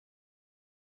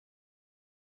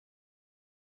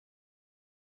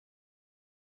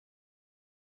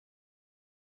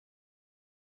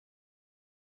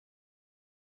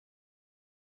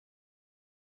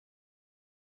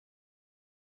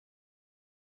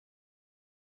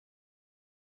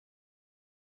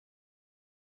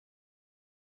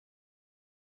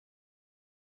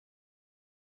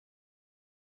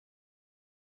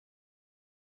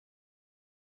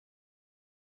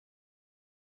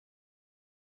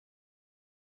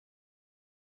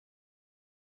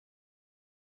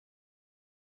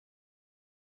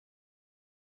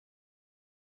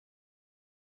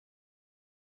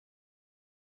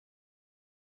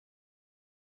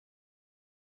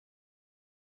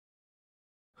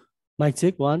Mic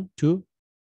check 1 2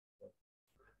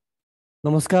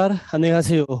 नमस्कार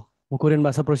안녕하세요 म Korean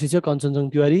भाषा प्रशिक्षक कञ्चनजङ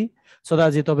तिवारी सदा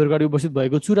चाहिँ तपाईहरुको अगाडि उपस्थित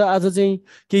भएको छु र आज चाहिँ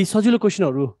केही सजिलो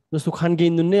क्वेशनहरु जस्तो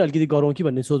खानगेइन्नुन नै अलिकति गरौँ कि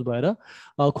भन्ने सोच भएर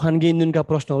खानगेइन्नुनका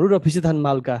प्रश्नहरु र फिसिथान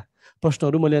मालका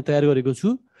प्रश्नहरु मैले तयार गरेको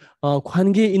छु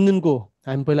खानगेइन्नुनको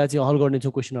हामी पहिला चाहिँ हल गर्ने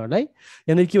छौं क्वेशनहरुलाई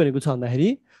यहाँनिर के भनेको छ भन्दाखेरि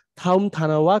थाउम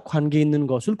थानावा खानगेइन्नुन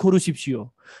गसुल खोरुसिप्सियो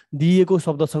दिएको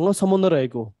शब्दसँग सम्बन्ध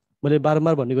रहेको मैले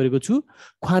बारम्बार भन्ने गरेको छु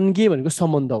खानगे भनेको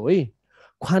सम्बन्ध हो है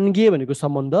खानगे भनेको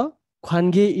सम्बन्ध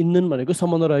관계있는 भनेको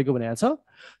सम्बन्ध रहेको भनेको छ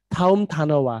थाउम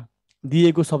थानवा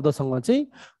दिएको शब्दसँग चाहिँ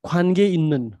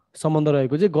관계있는 सम्बन्ध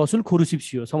रहेको चाहिँ गसुल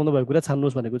खोरुसिप्सियो सम्बन्ध भएको कुरा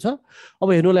छान्नुस् भनेको छ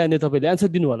अब हेर्नु लागि तपाईले आन्सर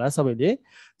दिनु होला सबैले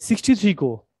 63 को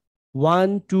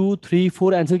 1 2 3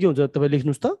 4 आन्सर के हुन्छ तपाईले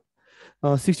लेख्नुस् त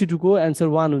 62 को आन्सर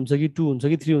 1 हुन्छ कि 2 हुन्छ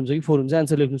कि 3 हुन्छ कि 4 हुन्छ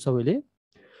आन्सर लेख्नु सबैले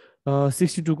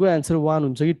 62 को आन्सर 1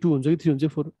 हुन्छ कि 2 हुन्छ कि 3 हुन्छ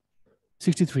कि 4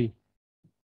 63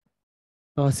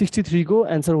 63 को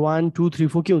आन्सर 1 2 3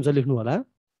 4 के हुन्छ लेख्नु होला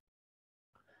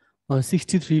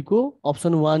 63 को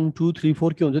अप्सन 1 2 3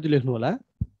 4 के हुन्छ त्यो लेख्नु होला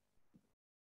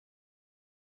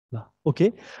ल ओके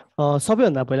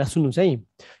सबैभन्दा पहिला सुन्नुस् है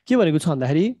के भनेको छ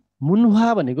भन्दाखेरि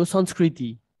मुन्हा भनेको संस्कृति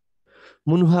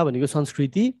मुन्हा भनेको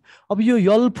संस्कृति अब यो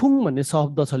यल्फुङ भन्ने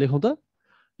शब्द छ लेखौं त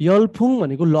यल्फुङ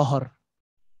भनेको लहर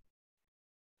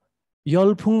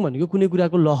यल्फुङ भनेको कुनै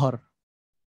कुराको लहर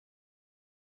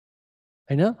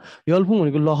हैन यल्फुङ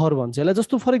भनेको लहर भन्छ यसलाई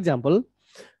जस्तो फर एक्जाम्पल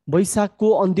वैशाखको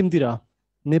अन्तिमतिर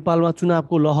नेपालमा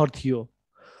चुनावको लहर थियो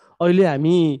अहिले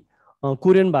हामी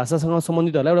कोरियन भाषासँग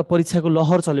सम्बन्धित होला एउटा परीक्षाको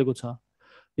लहर चलेको छ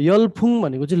यल्फुङ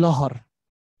भनेको चाहिँ लहर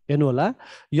हेर्नु होला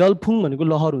यल्फुङ भनेको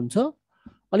लहर हुन्छ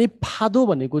अनि फादो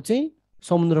भनेको चाहिँ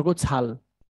समुद्रको छाल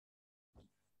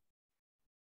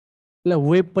यसलाई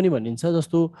वेभ पनि भनिन्छ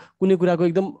जस्तो कुनै कुराको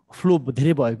एकदम फ्लो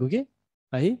धेरै भएको के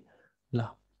है ल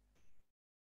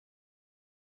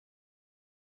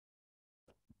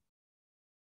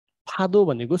फादो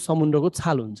भनेको समुद्रको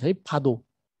छाल हुन्छ है फादो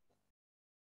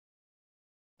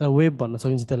वेभ भन्न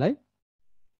सकिन्छ त्यसलाई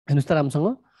हेर्नुस् त राम्रोसँग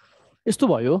यस्तो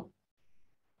भयो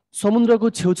समुद्रको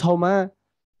छेउछाउमा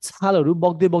छालहरू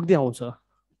बग्दै बग्दै आउँछ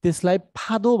त्यसलाई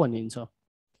फादो भनिन्छ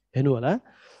हेर्नु होला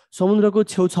समुद्रको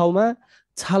छेउछाउमा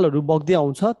छालहरू बग्दै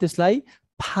आउँछ त्यसलाई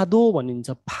फादो भनिन्छ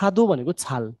फादो भनेको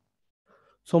छाल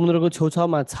समुद्रको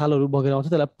छेउछाउमा छालहरू बगेर आउँछ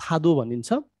त्यसलाई फादो भनिन्छ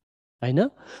हैन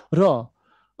र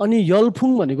अनि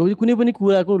यल्फुङ भनेको कुनै पनि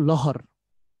कुराको लहर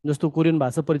जस्तो कोरियन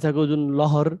भाषा परीक्षाको जुन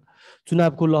लहर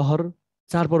चुनावको लहर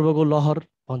चाडपर्वको लहर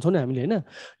भन्छौं नि हामीले हैन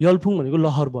यल्फुङ भनेको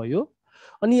लहर भयो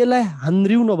अनि यसलाई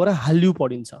हान्ड्रिउ नभएर हाल्यु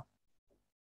पढिन्छ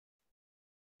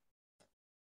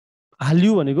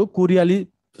हाल्यु भनेको कोरियाली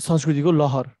संस्कृतिको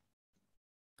लहर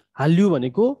हाल्यु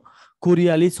भनेको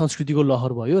कोरियाली संस्कृतिको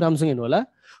लहर भयो राम्रोसँग हेर्नु होला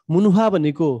मुन्हा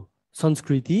भनेको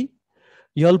संस्कृति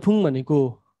यल्फुङ भनेको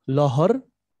लहर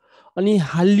अनि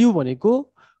हाल्यु भनेको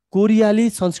कोरियाली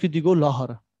संस्कृतिको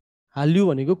लहर हाल्यु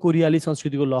भनेको कोरियाली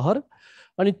संस्कृतिको लहर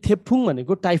अनि थेफुङ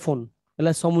भनेको टाइफोन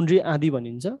यसलाई समुद्री आँधी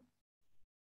भनिन्छ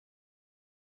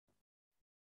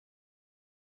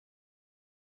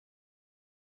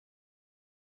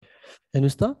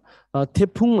हेर्नुस् त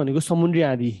थेफुङ भनेको समुद्री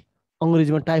आँधी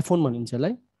अंग्रेजीमा टाइफोन भनिन्छ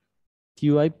यसलाई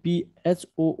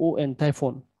TYPHOON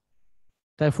टाइफोन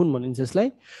टाइफुन भनिन्छ यसलाई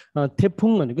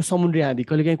थेफुङ भनेको समुद्री आँधी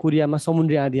कहिलेकाहीँ कोरियामा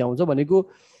समुद्री आँधी आउँछ भनेको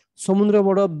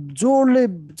समुद्रबाट जोडले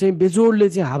चाहिँ बेजोडले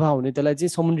चाहिँ हावा हुने त्यसलाई चाहिँ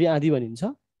समुद्री आँधी भनिन्छ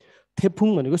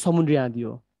थेफुङ भनेको समुद्री आँधी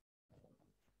हो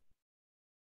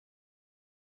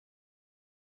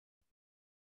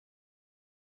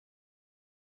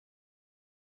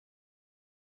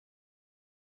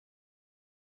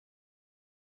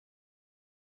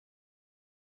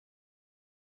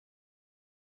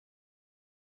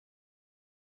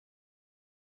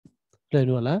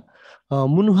हेर्नु होला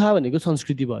मुन्हा भनेको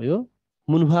संस्कृति भयो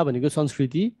मुन्हा भनेको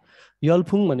संस्कृति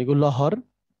यल्फुङ भनेको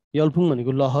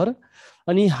लहर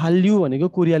अनि हाल्यु भनेको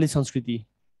कोरियाली संस्कृति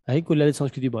है कोरियाली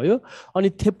संस्कृति भयो अनि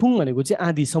थेफुङ भनेको चाहिँ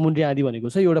आँधी समुद्री आँधी भनेको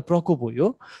छ एउटा प्रकोप हो यो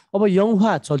अब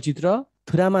यङहवा चलचित्र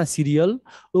थुरामा सिरियल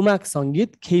उमाक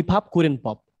संगीत केपॉप कोरियन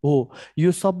पप हो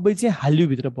यो सबै चाहिँ हाल्यु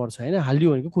भित्र पर्छ हैन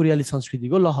हाल्यु भनेको कोरियाली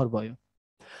संस्कृतिको लहर भयो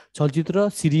चलचित्र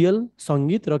सिरियल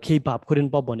संगीत र केपॉप कोरियन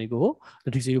पप भनेको हो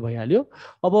ठीक छ यो भइहाल्यो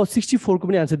अब 64 को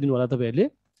पनि आन्सर दिनु होला तपाईहरुले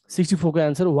 64 को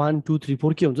आन्सर 1 2 3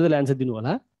 4 के हुन्छ त्यसलाई आन्सर दिनु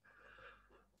होला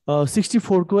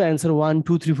 64 को आन्सर 1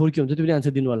 2 3 4 के हुन्छ त्यो पनि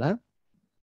आन्सर दिनु होला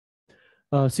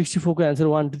 64 को आन्सर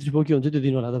 1 2 3 4 के हुन्छ त्यो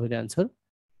दिनु होला तपाईले आन्सर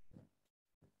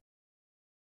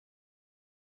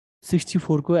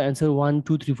 64 को आन्सर 1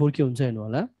 2 3 4 के हुन्छ हेर्नु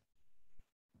होला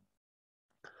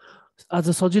आज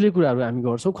सजिलै कुराहरु हामी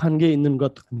गर्छौं खानगेइन्नुन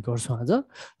गर्छौं आज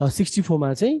 64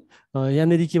 मा चाहिँ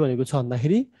यहाँनेरि के भनेको छ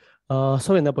भन्दाखेरि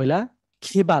सबैभन्दा पहिला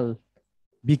खेबाल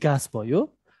विकास भयो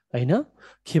हैन,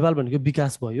 खेबाल भनेको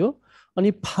विकास भयो,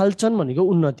 अनि फाल्चन भनेको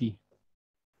उन्नति,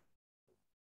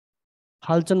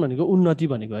 फाल्चन भनेको उन्नति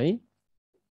भनेको है,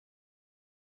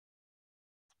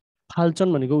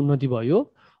 फाल्चन भनेको उन्नति भयो,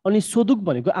 अनि सोदुक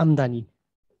भनेको आम्दानी,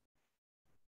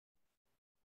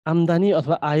 आम्दानी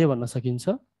अथवा आय भन्न सकिन्छ।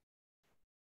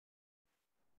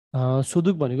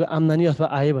 सोदुक भनेको आम्दानी अथवा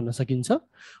आय भन्न सकिन्छ।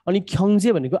 अनि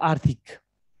ख्यङ्जे भनेको आर्थिक,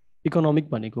 इकोनोमिक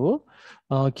भनेको हो।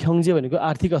 ख्यङ्जे भनेको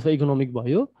आर्थिक अथवा इकोनोमिक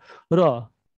भयो। र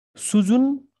सुजुन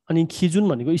अनि खिजुन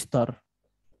भनेको स्तर,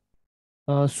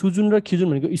 सुजुन र खिजुन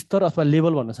भनेको स्तर अथवा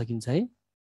लेभल भन्न सकिन्छ है।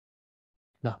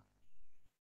 ल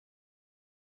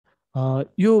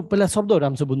यो पहिला शब्दहरू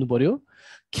राम्रोसँग बुझ्नु पर्यो।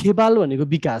 खेबाल भनेको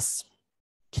विकास,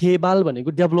 खेबाल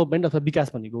भनेको डेभलपमेन्ट अथवा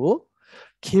विकास भनेको हो।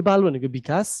 खेबाल भनेको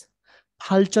विकास,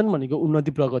 फाल्चन भनेको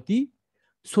उन्नति प्रगति,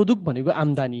 सोदुक भनेको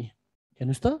आम्दानी।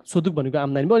 हेर्नुहोस् त, सोदुक भनेको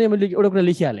आम्दानी भयो। अनि मैले एउटा कुरा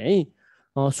लेखिहालेँ है,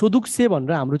 सोदुक से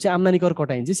भनेर हाम्रो चाहिँ आम्दानी कर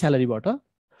कटाइन्छ स्यालेरीबाट।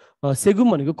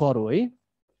 सेगुम भनेको कर हो है,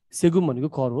 सेगुम भनेको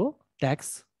कर हो, ट्याक्स।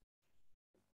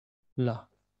 ल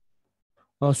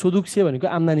सोदुक से भनेको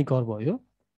आम्दानी कर भयो।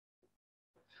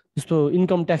 जस्तो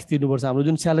इन्कम ट्याक्स तिर्नुपर्छ, हाम्रो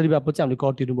जुन स्यालेरी बापत चाहिँ हामीले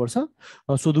कर तिर्नुपर्छ।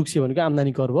 सोदुक से भनेको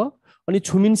आम्दानी कर भयो। अनि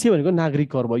छुमिन से भनेको नागरिक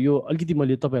कर भयो। यो अलिकति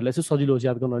मैले तपाईँहरूलाई चाहिँ सजिलो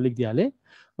याद गर्न लेखिदिइहालेँ।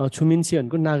 छुमिन से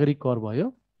भनेको नागरिक कर भयो।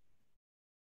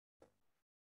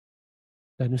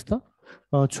 हेर्नुहोस् त,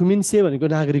 छुमिन से भनेको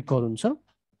नागरिक कर हुन्छ,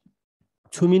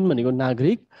 छुमिन भनेको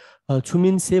नागरिक,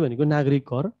 छुमिन से भनेको नागरिक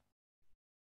कर।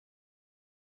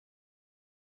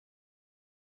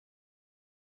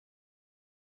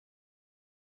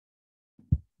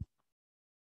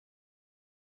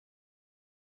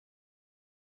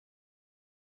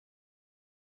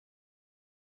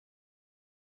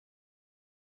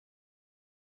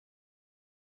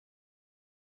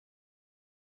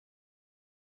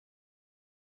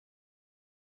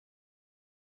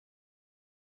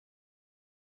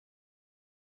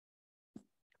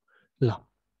 ल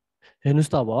हेर्नुहोस्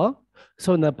त, अब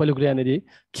सबभन्दा पहिलो कुरा यहाँनिर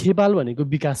खेबाल भनेको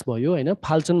विकास भयो होइन,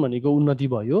 फाल्चन भनेको उन्नति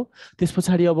भयो। त्यस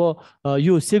पछाडि अब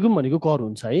यो सेगुम भनेको कर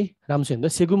हुन्छ है, राम्रोसँग हेर्दा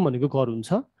सेगुम भनेको कर हुन्छ,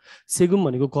 सेगुम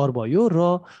भनेको कर भयो।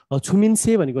 र छुमिन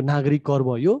से भनेको नागरिक कर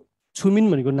भयो, छुमिन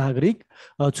भनेको नागरिक,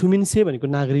 छुमिन से भनेको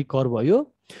नागरिक कर भयो।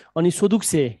 अनि सोदुक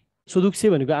से, सोदुक से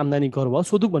भनेको आम्दानी कर भयो,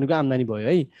 सोदुक भनेको आम्दानी भयो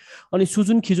है। अनि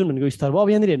सुजुन खिजुन भनेको स्तर भयो। अब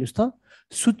यहाँनिर हेर्नुहोस् त,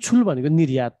 सुच्छुल भनेको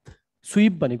निर्यात,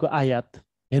 सुइप भनेको आयात,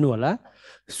 हेर्नु होला,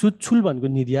 सुच्छुल भनेको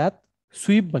निर्यात,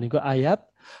 सुइप भनेको आयात,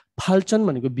 फाल्चन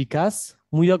भनेको विकास,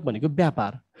 मुयक भनेको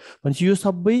व्यापार। भनेपछि यो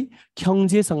सबै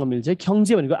ख्यङ्जेसँग मिल्छ।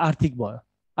 ख्यङ्जे भनेको आर्थिक भयो,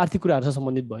 आर्थिक कुराहरूसँग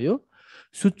सम्बन्धित भयो।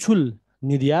 सुच्छुल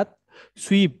निर्यात,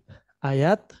 सुइप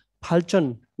आयात, फाल्चन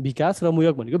विकास र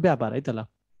मुयक भनेको व्यापार है त। ल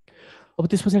अब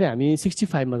त्यस पछाडि हामी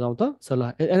 65मा जाउँ त।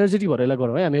 ल एनर्जेटिक भएर यसलाई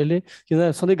गरौँ है हामीले,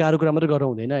 किन सधैँ गाह्रो कुरा मात्रै गर्नु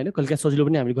हुँदैन होइन, कहिले काहीँ सजिलो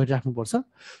पनि हामीले गरिराख्नुपर्छ।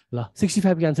 ल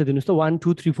 65को एन्सर दिनुहोस् त, 1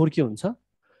 2 3 4 के हुन्छ?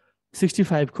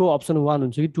 65 को अप्सन 1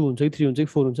 हुन्छ कि 2 हुन्छ कि 3 हुन्छ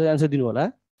कि 4 हुन्छ, एन्सर दिनु होला।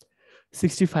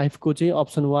 65 को चाहिँ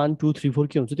अप्सन 1 2 3 4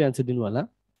 के हुन्छ त्यो एन्सर दिनु होला।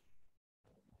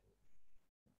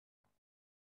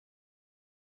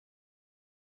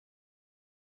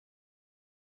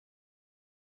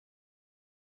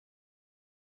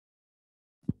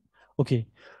 ओके,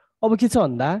 अब के छ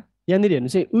भन्दा यहाँनिर हेर्नु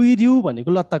चाहिँ उइर्यु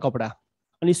भनेको लत्ता कपडा,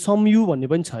 अनि समयु भन्ने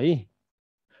पनि छ है,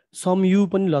 समयु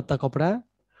पनि लत्ता कपडा,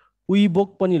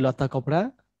 उइबोक पनि लत्ता कपडा,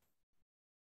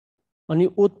 अनि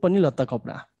ओत पनि लत्ता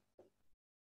कपडा।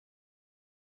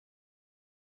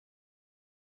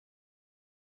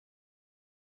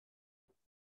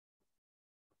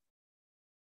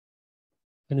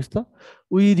 हेर्नुहोस् त,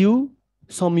 उइर्यु,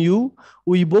 समयु,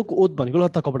 उइबोक, ओत भनेको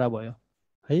लत्ता कपडा भयो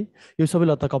है, यो सबै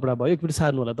लत्ता कपडा भयो। एकपल्ट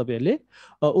सार्नु होला तपाईँहरूले।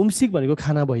 उम्सिक भनेको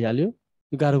खाना भइहाल्यो,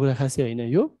 यो गाह्रो कुरा खासै होइन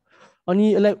यो। अनि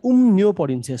यसलाई उम्न्यो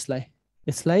पढिन्छ, यसलाई,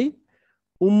 यसलाई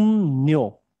उम्न्यो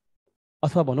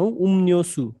अथवा भनौँ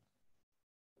उम्न्योसु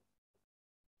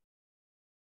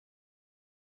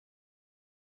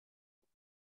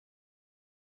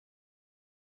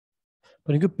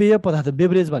भनेको पेय पदार्थ,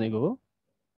 बेभरेज भनेको हो।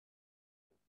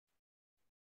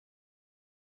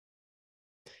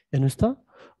 हेर्नुहोस् त,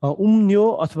 उम्न्यो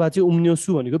अथवा चाहिँ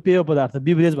उम्न्योसु भनेको पेय पदार्थ,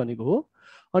 बेभरेज भनेको हो।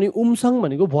 अनि उमसङ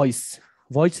भनेको भोइस,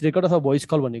 भोइस रेकर्ड अथवा भोइस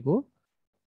कल भनेको हो।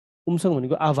 उमसङ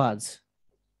भनेको आवाज।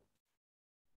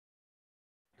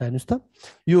 हेर्नुहोस् त,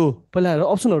 यो पहिला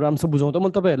अप्सनहरू राम्रोसँग बुझाउँ त, म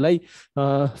तपाईँहरूलाई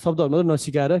शब्दहरू मात्रै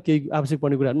नसिकाएर केही आवश्यक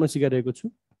पर्ने कुराहरू पनि नसिकाइरहेको छु।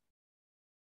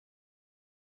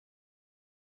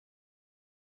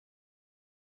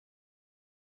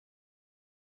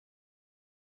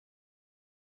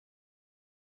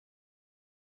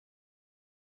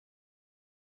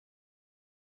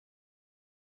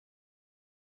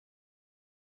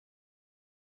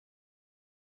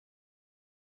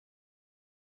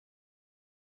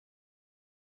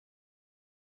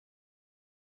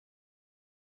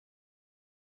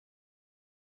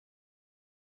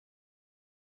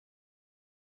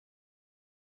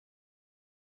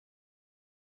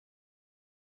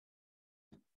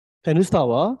 हेर्नुहोस् त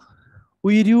अब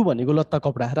उइर्यु भनेको लत्ता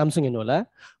कपडा, राम्रोसँग हेर्नु होला।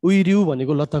 उइर्यु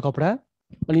भनेको लत्ता कपडा,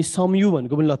 अनि समयु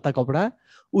भनेको पनि लत्ता कपडा,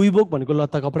 उइबोक भनेको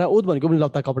लत्ता कपडा, ओत भनेको पनि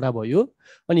लत्ता कपडा भयो।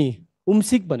 अनि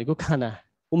उम्सिक भनेको खाना,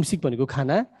 उम्सिक भनेको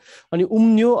खाना, अनि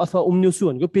उम्न्यो अथवा उम्न्योसु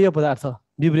भनेको पेय पदार्थ,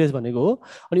 बिभरेज भनेको हो।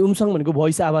 अनि उम्सङ भनेको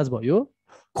भोइस आवाज भयो।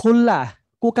 खोल्ला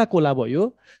कोका कोला भयो।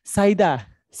 साइदा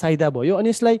साइदा भयो। अनि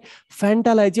यसलाई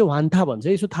फ्यान्टालाई चाहिँ वान्था भन्छ,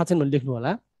 यसो थाहा छैन भने लेख्नु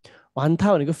होला। वान्था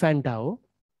भनेको फ्यान्टा हो।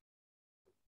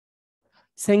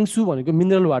 सेङ्सु भनेको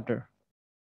मिनरल वाटर,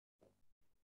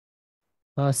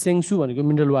 सेङ्सु भनेको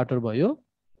मिनरल वाटर भयो।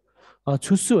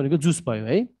 छुस्सु भनेको जुस भयो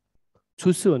है,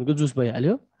 छुस्सु भनेको जुस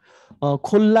भइहाल्यो।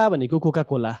 खोल्ला भनेको कोका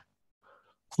कोला,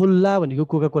 खोल्ला भनेको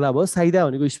कोका कोला भयो। साइदा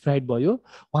भनेको स्प्राइट भयो।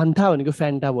 वान्था भनेको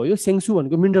फ्यान्टा भयो। सेङ्सु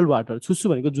भनेको मिनरल वाटर, छुस्सु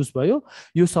भनेको जुस भयो।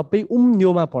 यो सबै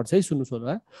उम्न्योमा पर्छ है, सुन्नुहोस्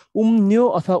होला। उम्न्यो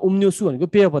अथवा उम्न्योसु भनेको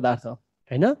पेय पदार्थ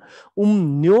होइन।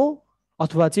 उम्न्यो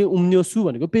अथवा चाहिँ उम्न्योसु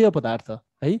भनेको पेय पदार्थ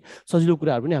है। सजिलो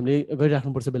कुराहरू पनि हामीले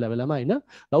गरिराख्नुपर्छ बेला बेलामा होइन।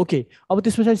 ल ओके, अब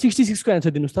त्यस पछाडि 66 को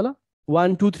एन्सर दिनुहोस् त ल।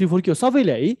 1 2 3 4 के हो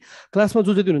सबैले है, क्लासमा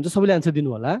जो जति हुनुहुन्छ सबैले एन्सर दिनु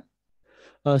होला।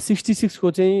 66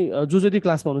 को चाहिँ जो जति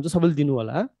क्लासमा हुनुहुन्छ सबैले दिनु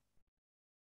होला।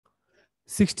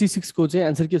 66 को चाहिँ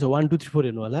एन्सर के छ, 1 2 3 4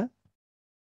 हेर्नु होला।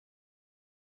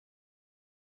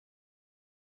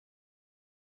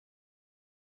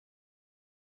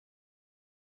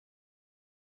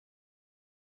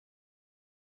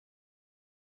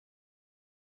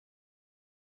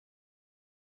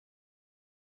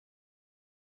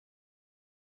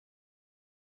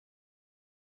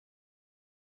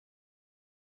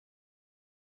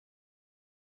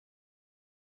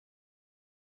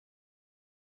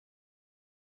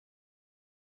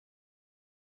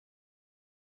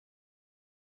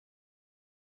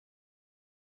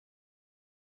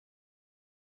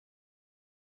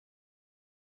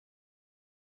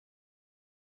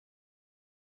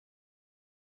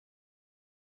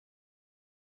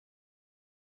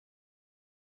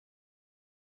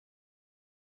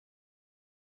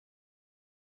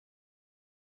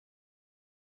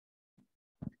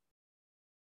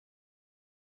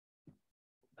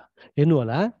 हेर्नु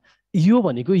होला, यो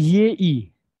भनेको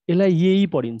येई, यसलाई येई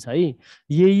पढिन्छ है।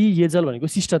 येई येजल भनेको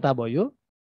शिष्टता भयो।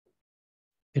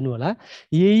 हेर्नु होला,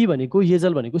 येई भनेको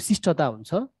येजल भनेको शिष्टता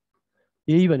हुन्छ।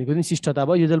 येई भनेको पनि शिष्टता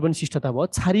भयो, येजल पनि शिष्टता भयो।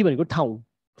 छारी भनेको ठाउँ,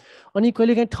 अनि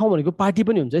कहिलेकाहीँ ठाउँ भनेको पार्टी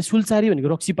पनि हुन्छ है। सुलचारी भनेको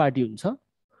रक्सी पार्टी हुन्छ।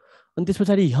 अनि त्यस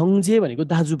पछाडि हङजे भनेको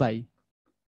दाजुभाइ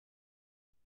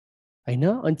होइन।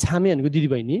 अनि छामे भनेको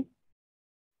दिदीबहिनी,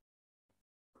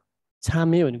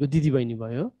 छामे भनेको दिदीबहिनी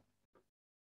भयो,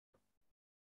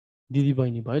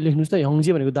 दिदीबहिनी भयो। लेख्नुहोस् त,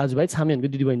 हङजे भनेको दाजुभाइ, छामे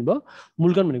भनेको दिदीबहिनी भयो,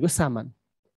 मुल्कन भनेको सामान।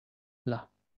 ल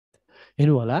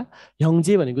हेर्नु होला,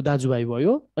 हङजे भनेको दाजुभाइ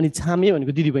भयो, अनि छामे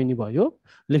भनेको दिदीबहिनी भयो।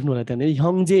 लेख्नु होला त्यहाँनिर,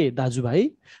 हङजे दाजुभाइ,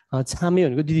 छामे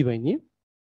भनेको दिदीबहिनी।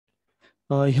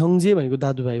 हङजे भनेको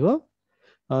दाजुभाइ भयो,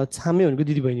 छामे भनेको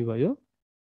दिदीबहिनी भयो।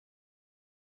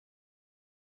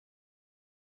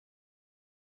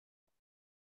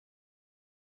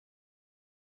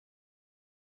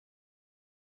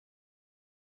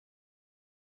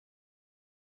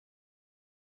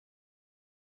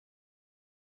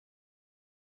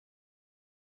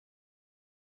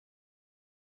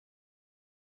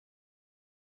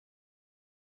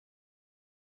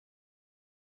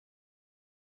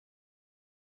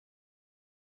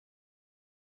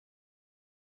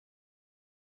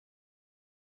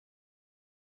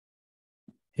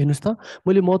 हेर्नुहोस् त,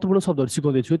 मैले महत्त्वपूर्ण शब्दहरू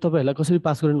सिकाउँदैछु, तपाईँहरूलाई कसरी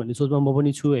पास गर्नु भन्ने सोचमा म पनि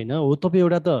छु होइन। हो तपाईँ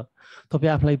एउटा त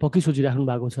तपाईँ आफूलाई पक्कै सोचिराख्नु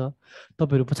भएको छ,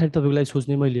 तपाईँहरू पछाडि तपाईँको लागि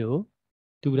सोच्ने मैले हो,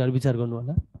 त्यो कुराहरू विचार गर्नु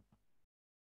होला।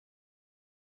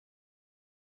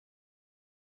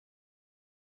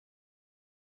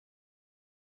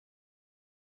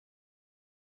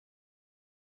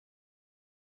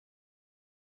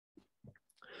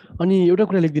 अनि एउटा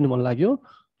कुरा लेखिदिनु मन लाग्यो,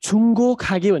 छुङ्गो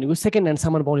खागे भनेको सेकेन्ड ह्यान्ड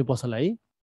सामान पाउने पसल है।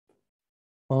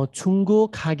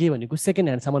 छुङ्गो खागे भनेको सेकेन्ड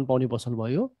ह्यान्ड सामान पाउने पसल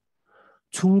भयो।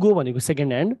 छुङ्गो भनेको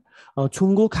सेकेन्ड ह्यान्ड,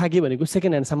 छुङ्गो खागे भनेको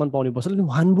सेकेन्ड ह्यान्ड सामान पाउने पसल।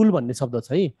 हानबुल भन्ने शब्द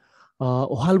छ है,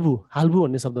 हाल्बु हाल्बु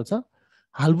भन्ने शब्द छ।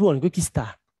 हाल्बु भनेको किस्ता,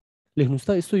 लेख्नुहोस् त,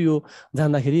 यस्तो यो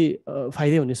जान्दाखेरि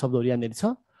फाइदै हुने शब्दहरू यहाँनिर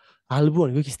छ। हाल्बु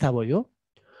भनेको किस्ता भयो।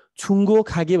 छुङ्गो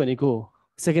खागे भनेको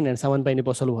सेकेन्ड ह्यान्ड सामान पाइने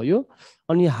पसल भयो।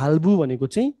 अनि हाल्बु भनेको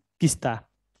चाहिँ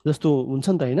किस्ता जस्तो हुन्छ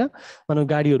नि त होइन, मानव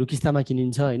गाडीहरू किस्तामा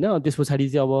किनिन्छ होइन। त्यस पछाडि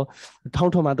चाहिँ अब ठाउँ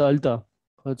ठाउँमा त अहिले त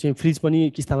चाहिँ फ्रिज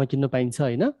पनि किस्तामा किन्न पाइन्छ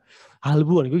होइन।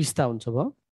 हाल्बु भनेको किस्ता हुन्छ भयो,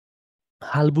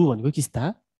 हाल्बु भनेको किस्ता।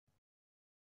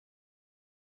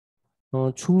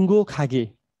 छुङ्गो खागे,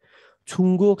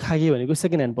 छुङ्गो खागे भनेको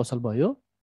सेकेन्ड ह्यान्ड पसल भयो।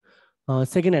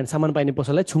 सेकेन्ड ह्यान्ड सामान पाइने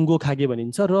पसललाई छुङ्गो खागे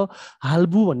भनिन्छ। र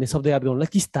हाल्बु भन्ने शब्द याद गर्नुलाई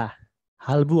किस्ता,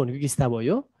 हाल्बु भनेको किस्ता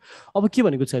भयो। अब के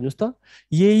भनेको छ हेर्नुहोस् त,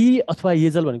 यही अथवा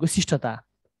येजल भनेको शिष्टता,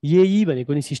 यही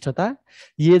भनेको नि शिष्टता,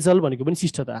 येजल भनेको पनि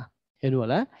शिष्टता। हेर्नु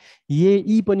होला,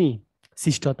 यही पनि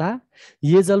शिष्टता,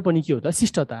 येजल पनि के हो त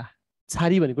शिष्टता।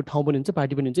 छारी भनेको ठाउँ पनि हुन्छ,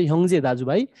 पार्टी पनि हुन्छ। ह्यङ्जे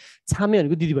दाजुभाइ, छामे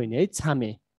भनेको दिदीबहिनी है, छामे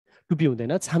टुपी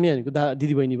हुँदैन, छामे भनेको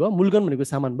दिदीबहिनी भयो, मुल्गन भनेको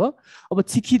सामान भयो। अब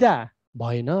चिखिदा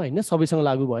भएन होइन, सबैसँग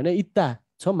लागु भएन, इत्ता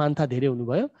छ, मान्था धेरै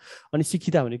हुनुभयो, अनि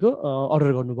शिक्षिता भनेको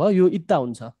अर्डर गर्नुभयो, यो इत्ता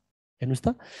हुन्छ। हेर्नुहोस्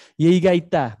त, यहीका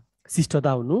इत्ता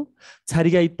शिष्टता हुनु,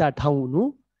 छारीका इत्ता ठाउँ हुनु,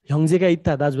 ह्यङ्जेका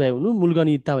इत्ता दाजुभाइ हुनु,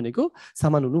 मुल्गनी इत्ता भनेको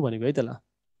सामान हुनु भनेको है त। ल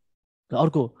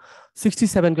अर्को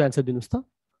 67 को एन्सर दिनुहोस् त,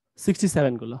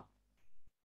 67 को। ल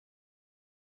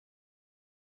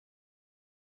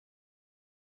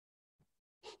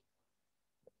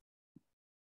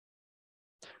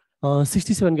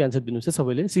 67 को एन्सर दिनुहोस् है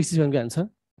सबैले, 67 को एन्सर।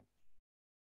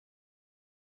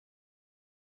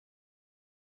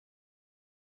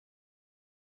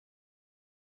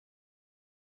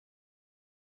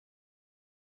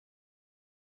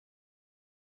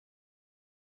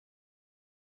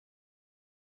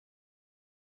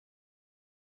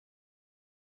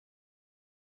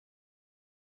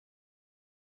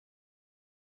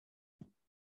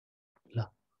 ल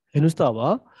हेर्नुहोस् त, अब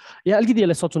यहाँ अलिकति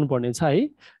यसलाई सचाउनु पर्ने छ है।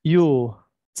 यो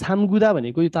छामगुदा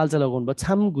भनेको यो तालचा लगाउनु भयो,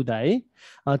 छामगुदा है,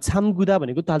 छामगुदा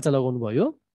भनेको तालचा लगाउनु भयो,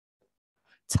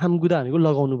 छामगुदा भनेको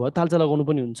लगाउनु भयो, तालचा लगाउनु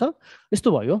पनि हुन्छ। यस्तो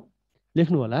भयो,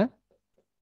 लेख्नु होला,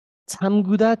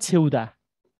 छामगुदा छेउदा,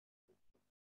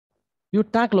 यो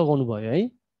टाक लगाउनु भयो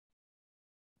है।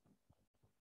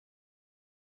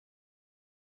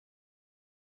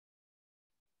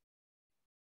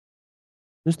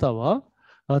 हेर्नुहोस् त, अब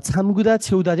छामगुदा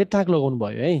छेउदा चाहिँ टाक लगाउनु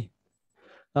भयो है,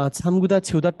 छामगुदा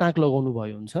छेउदा टाक लगाउनु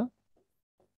भयो हुन्छ।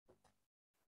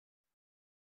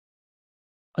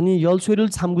 अनि यल सोइरुल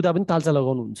छामगुदा पनि तालचा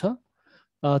लगाउनु हुन्छ,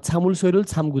 छामुल सोइरुल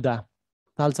छामगुदा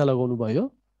तालचा लगाउनु भयो,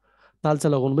 तालचा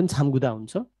लगाउनु पनि छामगुदा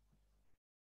हुन्छ,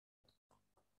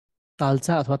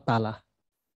 तालचा अथवा ताला।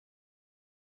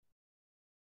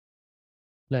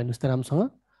 ल हेर्नुहोस् त राम्रोसँग,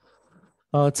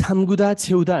 छामगुदा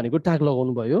छेउदा भनेको टाक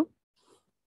लगाउनु भयो,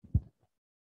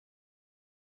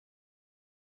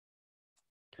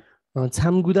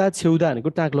 छामगुदा छेउदा भनेको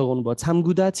टाक लगाउनु भयो,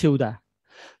 छामगुदा छेउदा,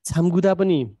 छामगुदा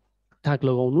पनि टाक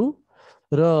लगाउनु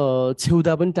र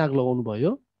छेउदा पनि टाक लगाउनु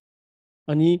भयो।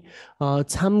 अनि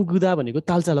छामगुदा भनेको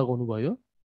तालचा लगाउनु भयो।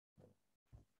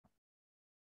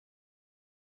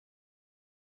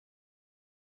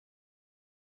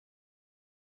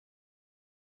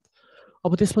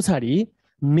 अब त्यस पछाडि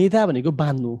मेदा भनेको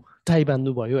बान्नु, टाई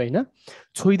बान्नु भयो होइन।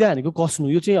 छोइदा भनेको कसनु,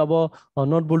 यो चाहिँ अब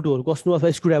नट बोल्टुहरू कसनु अथवा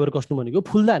स्क्रुड्राइभर कसनु भनेको।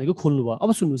 फुल्दा भनेको खोल्नु भयो। अब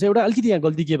सुन्नुहोस्, एउटा अलिकति यहाँ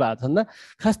गल्ती के भएको छ भन्दा,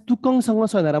 खास तुक्कङसँग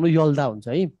छ भने राम्रो यल्दा हुन्छ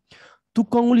है।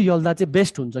 तुक्कङुल यल्दा चाहिँ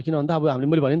बेस्ट हुन्छ, किन भन्दा अब हामीले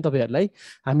मैले भने नि तपाईँहरूलाई,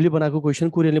 हामीले बनाएको क्वेसन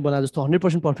कोरियनले बनाएको जस्तो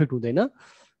 100% पर्फेक्ट हुँदैन।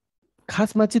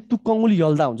 खासमा चाहिँ तुक्कङुल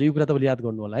यल्दा हुन्छ, यो कुरा तपाईँले याद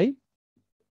गर्नु होला है।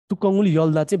 तुक्कङुल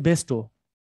यल्दा चाहिँ बेस्ट हो।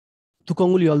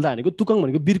 तुक्कङुल यल्दा भनेको, तुक्कङ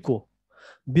भनेको बिर्को,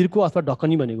 बिर्को अथवा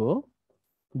ढकनी भनेको हो,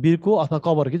 बिर्को अथवा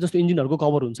कभर कि जस्तो इन्जिनहरूको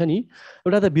कभर हुन्छ नि,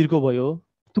 एउटा त बिर्को भयो,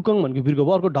 तुक्कङ भनेको बिर्को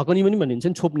भयो, अर्को ढकनी पनि भनिन्छ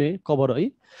नि, छोप्ने कभर है।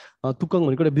 तुक्कङ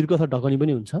भनेको एउटा बिर्को अथवा ढकनी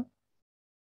पनि हुन्छ।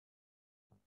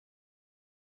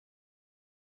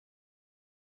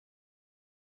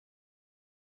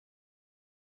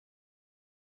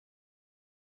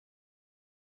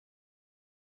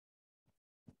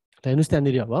 हेर्नुहोस्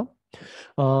त्यहाँनिर अब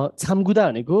छामगुदा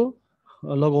भनेको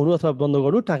लगाउनु अथवा बन्द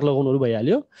गर्नु, टाक लगाउनुहरू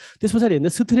भइहाल्यो। त्यस पछाडि हेर्दा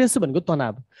सुथुरेस भनेको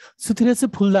तनाव,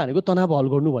 सुथुरेस फुल्दा भनेको तनाव हल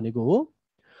गर्नु भनेको हो।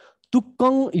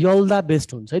 तुक्कङ यल्दा बेस्ट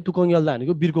हुन्छ है। तुक्कङ यल्दा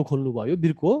भनेको बिर्को खोल्नु भयो,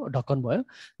 बिर्को ढक्कन भयो।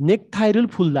 नेकथाइरुल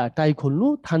फुल्दा टाई खोल्नु,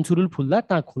 थान्सुरुल फुल्दा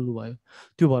टाक खोल्नु भयो।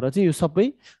 त्यो भएर चाहिँ यो सबै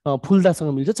फुल्दासँग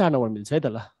मिल्छ, 4 नम्बर मिल्छ है त।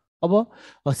 ल अब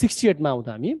 68मा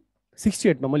आउँदा हामी,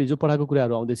 68मा मैले जो पढाएको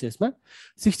कुराहरू आउँदैछ यसमा,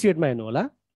 68मा हेर्नु होला।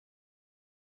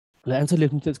 ल एन्सर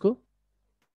लेख्नु त्यसको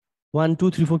 1 2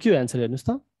 3 4 के हो एन्सर हेर्नुहोस्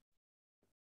त।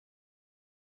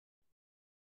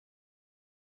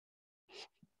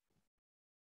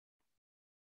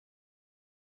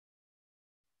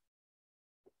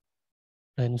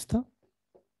 हेर्नुहोस् त,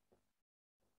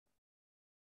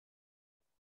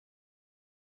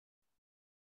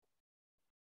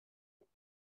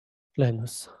 ल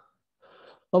हेर्नुहोस्।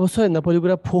 अब सबैभन्दा पहिलो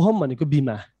कुरा फोहम भनेको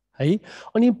बिमा है।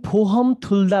 अनि फोहम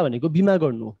थुल्दा भनेको बिमा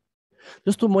गर्नु।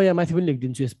 जस्तो म यहाँ माथि पनि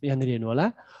लेखिदिन्छु, यहाँनिर हेर्नु होला,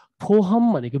 फोहम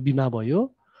भनेको बिमा भयो,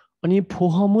 अनि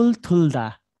फोहमुल थुल्दा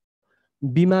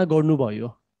बिमा गर्नुभयो,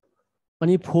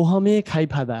 अनि फोहमे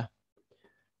खाइफादा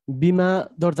बिमा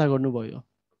दर्ता गर्नुभयो।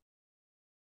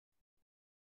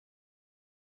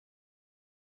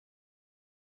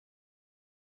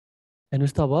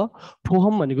 हेर्नुहोस् त, अब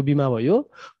फोहम भनेको बिमा भयो,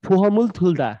 फोहमुल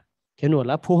थुल्दा हेर्नु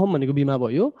होला फोहम भनेको बिमा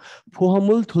भयो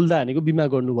फोहमुल थुल्दा भनेको बिमा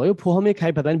गर्नुभयो फोहमे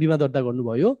खाइ फादा बिमा दर्ता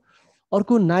गर्नुभयो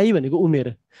अर्को नाई भनेको उमेर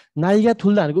नाइगा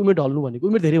थुल्दा भनेको उमेर ढल्नु भनेको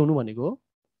उमेर धेरै हुनु भनेको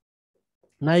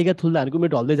नाइगा थुल्दा भनेको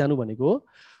उमेर ढल्दै जानु भनेको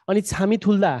अनि छामी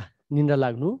थुल्दा निन्द्रा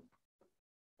लाग्नु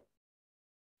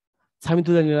छामी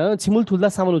थुल्दा निन्द्रा छिमुल थुल्दा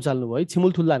सामान उचाल्नु भयो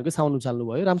छिमुल थुल्दा भनेको सामान उचाल्नु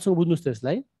भयो राम्रोसँग बुझ्नुहोस् त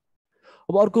यसलाई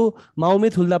अब अर्को माउमे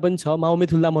थुल्दा पनि छ माउमे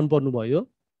थुल्दा मन पर्नु भयो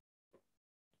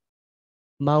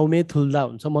माउमे थुल्दा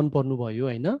हुन्छ मन पर्नु भयो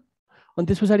होइन अनि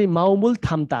त्यस पछाडि माउमुल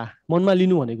थाम्ता मनमा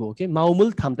लिनु भनेको हो कि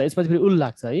माउमुल थाम्ता यसपछि फेरि उल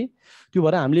लाग्छ है त्यो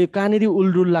भएर हामीले कहाँनिर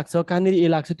उल रुल लाग्छ कहाँनिर ए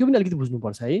लाग्छ त्यो पनि अलिकति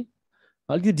बुझ्नुपर्छ है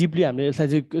अलिकति डिपली हामीले यसलाई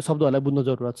चाहिँ शब्दहरूलाई बुझ्न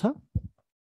जरुरत छ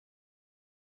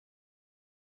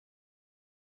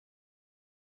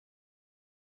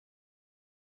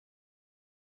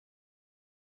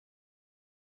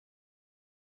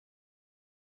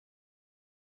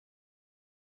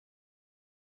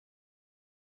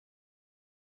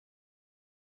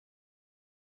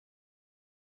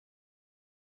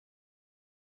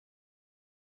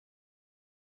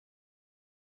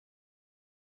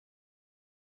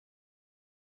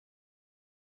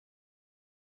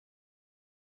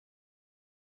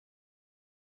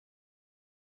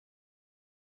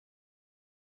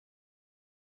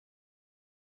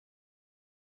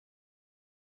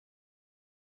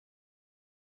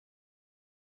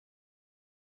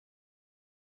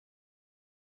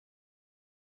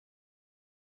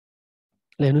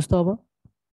हेर्नुहोस् त अब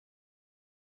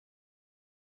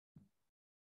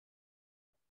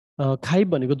खाइब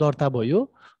भनेको दर्ता भयो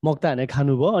मक्ता भने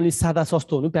खानु भयो अनि सादा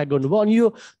सस्तो हुनु प्याक गर्नुभयो अनि यो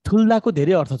थुल्दाको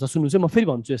धेरै अर्थ छ सुन्नु चाहिँ म फेरि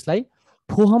भन्छु यसलाई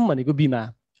फोहम भनेको बिमा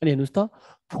अनि हेर्नुहोस् त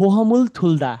फोहमुल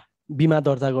थुल्दा बिमा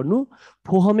दर्ता गर्नु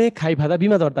फोहमे खाइफादा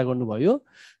बिमा दर्ता गर्नुभयो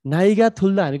नाइगा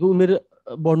थुल्दा भनेको उमेर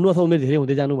बढ्नु अथवा उमेर धेरै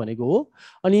हुँदै जानु भनेको हो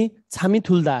अनि छामी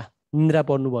थुल्दा निन्द्रा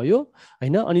पर्नुभयो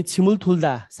होइन अनि छिमुल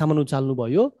थुल्दा सामान उचाल्नु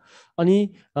भयो अनि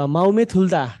माउमे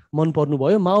थुल्दा मन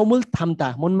पर्नुभयो माउमुल थाम्ता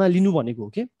मनमा लिनु भनेको हो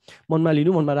कि मनमा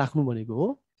लिनु मनमा राख्नु भनेको हो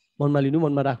मनमा लिनु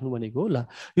मनमा राख्नु भनेको हो ल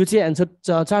यो चाहिँ एन्सर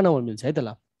 4 नम्बर मिल्छ है त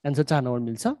ल एन्सर 4 नम्बर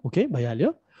मिल्छ ओके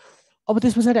भइहाल्यो अब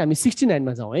त्यस पछाडि हामी 69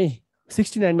 मा जाउँ है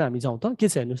 69 मा हामी जाउँ त के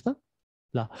छ हेर्नुहोस् त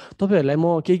ल तपाईँहरूलाई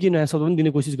म केही नयाँ शब्द पनि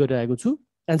दिने कोसिस गरिरहेको छु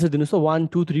एन्सर दिनुहोस् त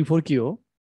 1 2 3 4 के हो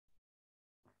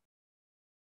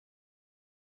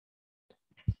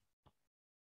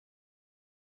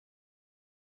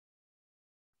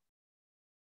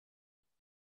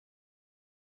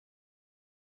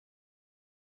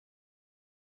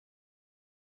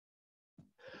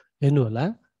हेर्नु होला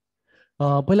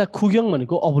पहिला खुग्यङ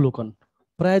भनेको अवलोकन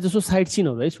प्रायः जसो साइड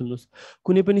सिनहरू है सुन्नुहोस्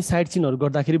कुनै पनि साइड सिनहरू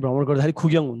गर्दाखेरि भ्रमण गर्दाखेरि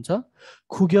खुग्यङ हुन्छ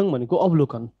खुग्यङ भनेको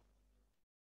अवलोकन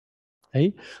है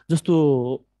जस्तो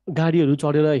गाडीहरू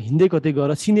चढेर हिँड्दै कतै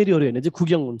गएर सिनेरीहरू हेर्ने चाहिँ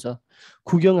खुग्यङ हुन्छ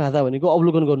खुग्यङ हादा भनेको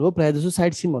अवलोकन गर्नु हो प्रायः जसो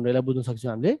साइड सिन भनेर यसलाई बुझ्न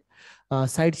सक्छौँ हामीले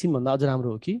साइड सिन भन्दा अझ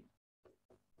राम्रो हो कि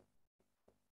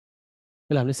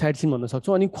यसलाई हामीले साइड सिन भन्न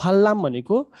सक्छौँ अनि ख्वाल्लाम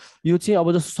भनेको यो चाहिँ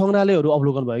अब जस्तो सङ्ग्रहालयहरू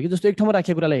अवलोकन भयो कि जस्तो एक ठाउँमा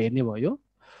राखेको कुरालाई हेर्ने भयो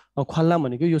ख्वाल्लाम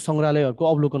भनेको यो सङ्ग्रहालयहरूको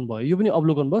अवलोकन भयो यो पनि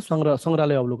अवलोकन भयो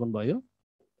सङ्ग्रहालय अवलोकन भयो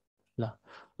ल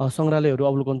सङ्ग्रहालयहरू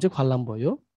अवलोकन चाहिँ ख्वाल्लाम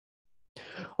भयो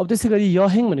अब त्यसै गरी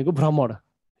यहेङ भनेको भ्रमण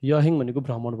यहेङ भनेको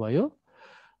भ्रमण भयो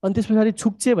अनि त्यस पछाडि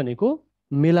छुक्चे भनेको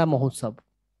मेला महोत्सव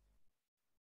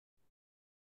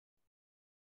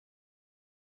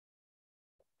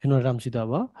हेर्नु रामसित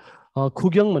अब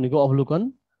खुग्यङ भनेको अवलोकन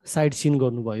साइड सिन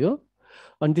गर्नुभयो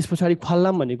अनि त्यस पछाडि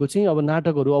ख्वाल्लाम भनेको चाहिँ अब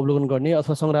नाटकहरू अवलोकन गर्ने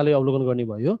अथवा सङ्ग्रहालय अवलोकन गर्ने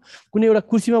भयो कुनै एउटा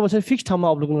कुर्सीमा बसेर फिक्स ठाउँमा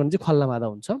अवलोकन गर्ने चाहिँ ख्वाल्लाम आधा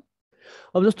हुन्छ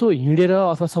अब जस्तो हिँडेर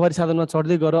अथवा सवारी साधनमा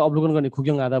चढ्दै गएर अवलोकन गर्ने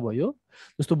खुग्यङ आधा भयो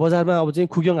जस्तो बजारमा अब चाहिँ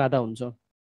खुग्यङ आधा हुन्छ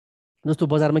जस्तो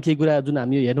बजारमा केही कुरा जुन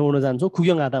हामी हेर्न ओर्न जान्छौँ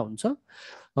खुग्यङ आधा हुन्छ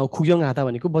खुग्यङ आधा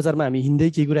भनेको बजारमा हामी हिँड्दै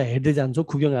केही कुरा हेर्दै जान्छौँ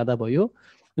खुग्यङ आधा भयो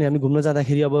अनि हामी घुम्न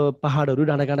जाँदाखेरि अब पहाडहरू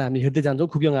डाँडाकाँडा हामी हेर्दै जान्छौँ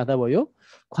खुग्यङ आधा भयो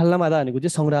ख्वाल्लाम आधा भनेको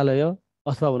चाहिँ सङ्ग्रहालय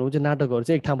अथवा भनौँ चाहिँ नाटकहरू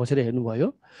चाहिँ एक ठाउँ बसेर हेर्नुभयो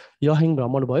यहेङ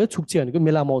भ्रमण भयो छुक्चे भनेको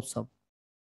मेला महोत्सव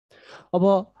अब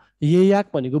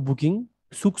येयाक भनेको बुकिङ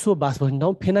सुक्सो बास बस्ने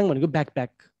ठाउँ फेनाङ भनेको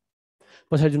ब्याकप्याक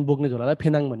पछाडि जुन बोक्ने झोलालाई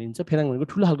फेनाङ भनिन्छ फेनाङ भनेको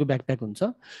ठुलो खालको ब्याकप्याक हुन्छ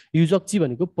युजक्ची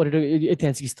भनेको पर्यटक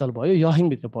ऐतिहासिक स्थल भयो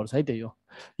यहेङभित्र पर्छ है त्यही हो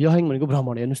यहेङ भनेको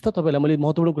भ्रमण हेर्नुहोस् त तपाईँलाई मैले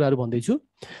महत्त्वपूर्ण कुराहरू भन्दैछु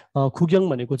खुग्यङ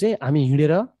भनेको चाहिँ हामी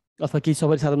हिँडेर अथवा केही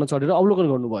सवारी साधनमा चढेर अवलोकन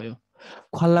गर्नुभयो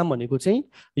ख्वाल्लाम भनेको चाहिँ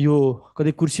यो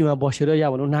कतै कुर्सीमा बसेर या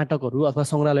भनौँ नाटकहरू अथवा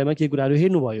सङ्ग्रहालयमा केही कुराहरू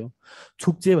हेर्नुभयो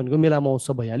छुक्चे भनेको मेला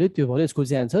महोत्सव भइहाल्यो त्यो भयो यसको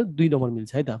चाहिँ एन्सर 2 नम्बर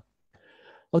मिल्छ है त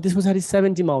अब त्यस पछाडि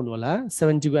 70मा आउनु होला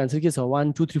 70को एन्सर के छ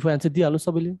 1 2 3 4 एन्सर दिइहाल्नुहोस्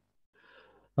सबैले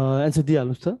एन्सर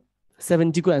दिइहाल्नुहोस् त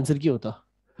 70को एन्सर के हो त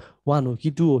 1 हो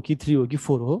कि 2 हो कि 3 हो कि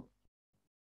 4 हो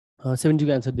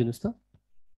 70को एन्सर दिनुहोस् त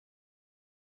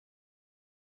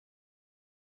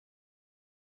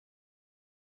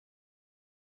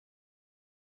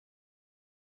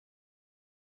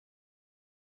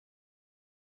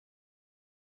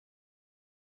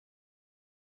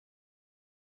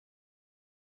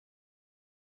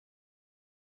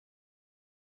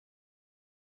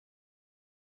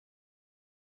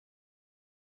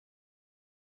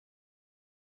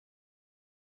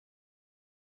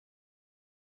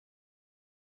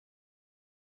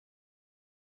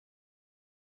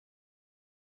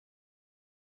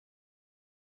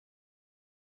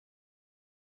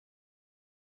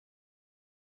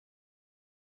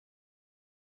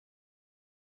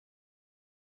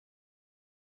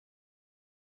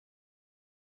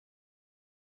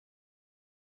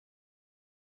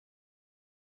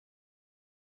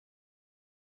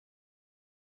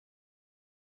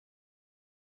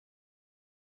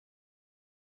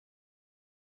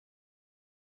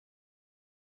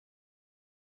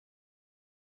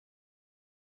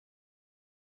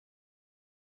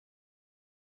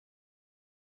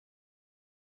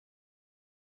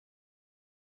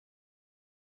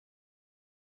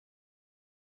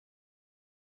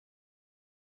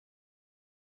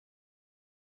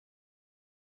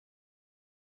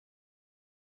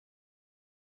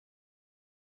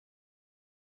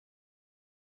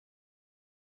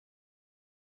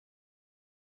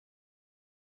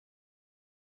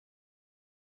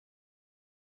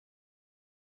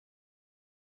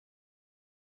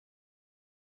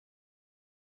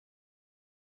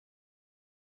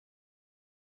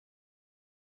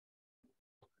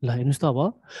ल हेर्नुहोस् त अब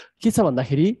के छ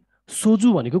भन्दाखेरि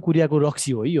सोजु भनेको कोरियाको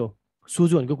रक्सी हो यो।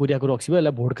 सोजु भनेको कोरियाको रक्सी हो।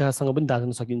 यसलाई भोड्कासँग पनि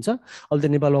दाज्न सकिन्छ। अहिले त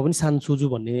नेपालमा पनि सान सोजु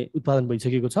भन्ने उत्पादन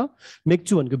भइसकेको छ।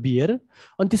 मेक्चु भनेको बियर।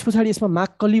 अनि त्यस पछाडि यसमा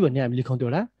माक्कली भन्ने हामी लेखाउँथ्यौँ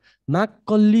एउटा।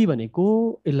 माक्कल्ली भनेको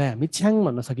यसलाई हामी छ्याङ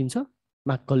भन्न सकिन्छ।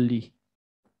 माक्कल्ली,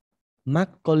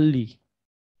 माक्कल्ली,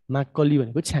 माक्कली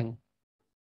भनेको छ्याङ।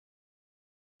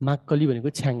 माक्कली भनेको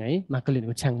छ्याङ है। माक्कली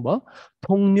भनेको छ्याङ भयो।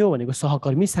 थोङ्न्यो भनेको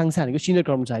सहकर्मी, साङसा भनेको सिनियर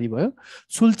कर्मचारी भयो।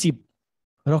 सुलचिप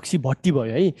रक्सी भट्टी भयो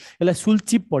है। यसलाई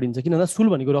सुलचिप पढिन्छ किन भन्दा सुल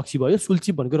भनेको रक्सी भयो,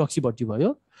 सुलचिप भनेको रक्सी भट्टी भयो।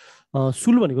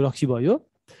 सुल भनेको रक्सी भयो,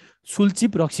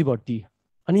 सुलचिप रक्सी भट्टी।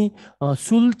 अनि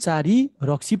सुलचारी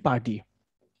रक्सी पार्टी,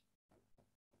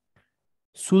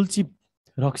 सुलचिप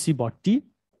रक्सी भट्टी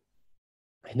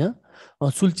हैन,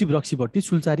 सुलचिप रक्सी भट्टी,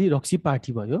 सुलचारी रक्सी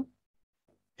पार्टी भयो।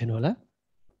 हेर्नु होला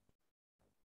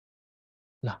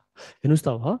ल। हेर्नुहोस् त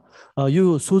अब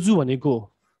यो सोजु भनेको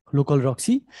लोकल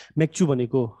रक्सी, मेक्चु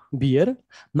भनेको बियर,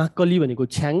 माक्कली भनेको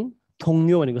छ्याङ,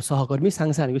 थोङ्न्यो भनेको सहकर्मी,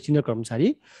 साङसा भनेको सिनियर कर्मचारी।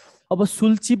 अब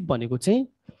सुलचिप भनेको चाहिँ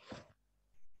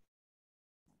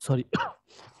सरी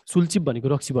सुलचिप भनेको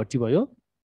रक्सी भट्टी भयो,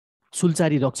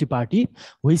 सुलचारी रक्सी पार्टी,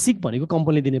 होइसिक भनेको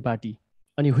कम्पनीले दिने पार्टी,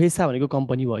 अनि होइसा भनेको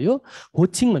कम्पनी भयो,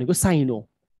 होछिङ भनेको साइनो।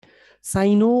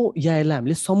 साइनो या यसलाई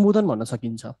हामीले सम्बोधन भन्न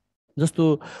सकिन्छ। जस्तो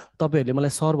तपाईँहरूले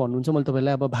मलाई सर भन्नुहुन्छ, मैले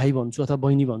तपाईँलाई अब भाइ भन्छु अथवा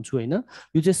बहिनी भन्छु होइन,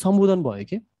 यो चाहिँ सम्बोधन भयो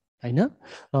के होइन।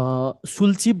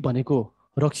 सुलचिप भनेको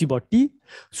रक्सी भट्टी,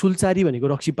 सुलचारी भनेको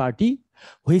रक्सी पार्टी,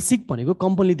 होइसिक भनेको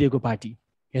कम्पनीले दिएको पार्टी।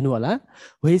 हेर्नु होला,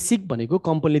 होइसिक भनेको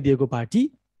कम्पनीले दिएको पार्टी,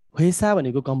 होइसा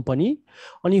भनेको कम्पनी,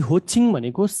 अनि होछिङ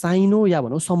भनेको साइनो या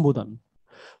भनौँ सम्बोधन।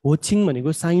 होछिङ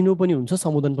भनेको साइनो पनि हुन्छ,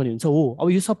 सम्बोधन पनि हुन्छ हो। अब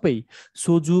यो सबै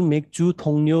सोजु, मेक्चु,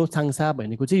 थोङ्न्यो, साङसा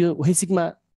भनेको चाहिँ यो होइसिकमा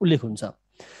उल्लेख हुन्छ।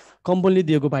 कम्पनीले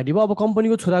दिएको पार्टी भयो। अब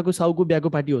कम्पनीको छोराको साउको बिहाको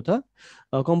पार्टी हो त?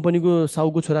 कम्पनीको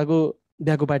साउको छोराको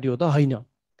बिहाको पार्टी हो त? होइन।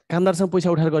 कामदारसँग पैसा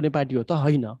उठाएर गर्ने पार्टी हो त?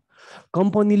 होइन।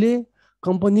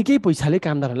 कम्पनीकै पैसाले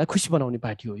कामदारहरूलाई खुसी बनाउने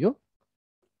पार्टी हो यो।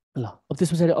 ल अब त्यस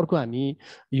पछाडि अर्को हामी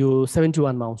यो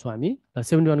 71मा आउँछौँ हामी।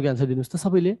 71को एन्सर दिनुहोस् त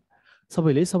सबैले।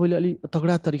 सबैले अलि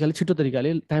तगडा तरिकाले, छिटो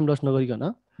तरिकाले, टाइम लस नगरिकन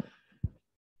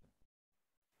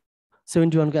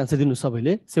 71को एन्सर दिनुहोस्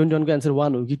सबैले। 71को एन्सर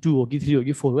 1 हो कि 2 हो कि 3 हो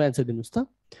कि 4 हो, एन्सर दिनुहोस् त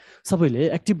सबैले।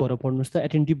 एक्टिभ भएर पढ्नुहोस् त,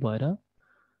 एटेन्टिभ भएर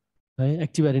है,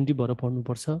 एक्टिभ एटेन्टिभ भएर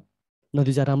पढ्नुपर्छ।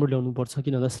 नतिजा राम्रो ल्याउनुपर्छ,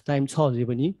 किन भन्दा टाइम छ अझै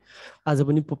पनि। आज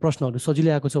पनि प्रश्नहरू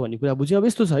सजिलै आएको छ भन्ने कुरा बुझ्यो। अब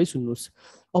यस्तो छ है, सुन्नुहोस्।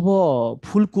 अब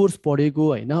फुल कोर्स पढेको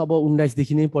होइन, अब 19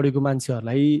 देखि नै पढेको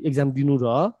मान्छेहरूलाई एक्जाम दिनु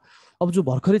र अब जो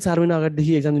भर्खरै 4 महिना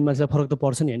अगाडिदेखि एक्जाम दिने मान्छेलाई फरक त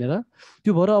पर्छ नि होइन र?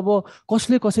 त्यो भएर अब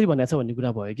कसले कसरी भनेको छ भन्ने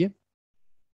कुरा भयो कि।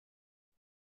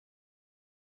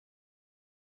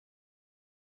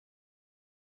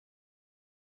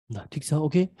 ठिक छ,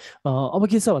 ओके। अब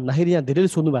के छ भन्दाखेरि यहाँ धेरैले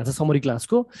सोध्नु भएको छ समरी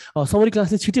क्लासको। समरी क्लास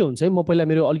चाहिँ छिटै हुन्छ है। म पहिला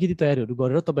मेरो अलिकति तयारीहरू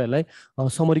गरेर तपाईँहरूलाई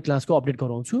समरी क्लासको अपडेट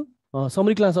गराउँछु।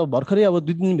 समरी क्लास अब भर्खरै अब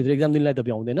 2 दिनभित्र एक्जाम दिनलाई त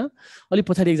भ्याउँदैन। अलिक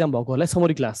पछाडि एक्जाम भएकोहरूलाई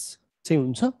समरी क्लास चाहिँ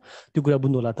हुन्छ। त्यो कुरा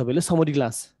बुझ्नु होला तपाईँले। समरी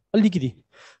क्लास अलिकति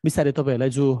बिस्तारै तपाईँहरूलाई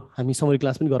जो हामी समरी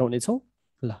क्लास पनि गराउनेछौँ।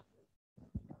 ल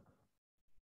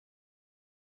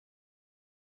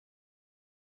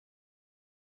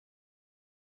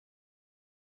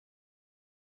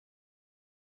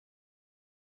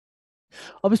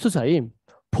अब यस्तो छ है,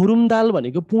 फोरुम दाल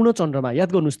भनेको पूर्ण चन्द्रमा, याद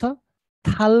गर्नुहोस् त।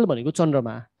 थाल भनेको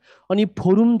चन्द्रमा, अनि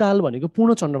फोरुम दाल भनेको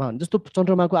पूर्ण चन्द्रमा। जस्तो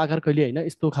चन्द्रमाको आकार कहिले होइन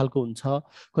यस्तो खालको हुन्छ,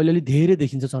 कहिले अलिक धेरै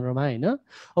देखिन्छ चन्द्रमा होइन।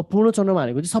 अब पूर्ण चन्द्रमा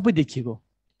भनेको चाहिँ सबै देखिएको।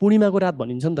 पूर्णिमाको रात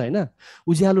भनिन्छ नि त होइन,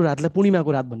 उज्यालो रातलाई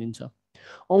पूर्णिमाको रात भनिन्छ।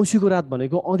 औँसीको रात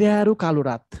भनेको अँध्यारो कालो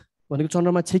रात भनेको,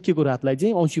 चन्द्रमा छेकिएको रातलाई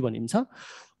चाहिँ औँसी भनिन्छ।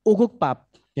 ओगोक पाप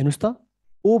हेर्नुहोस् त,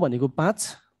 ओ भनेको 5,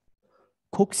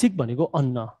 खोक्सिक भनेको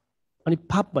अन्न, अनि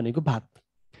फाप भनेको भात।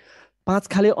 5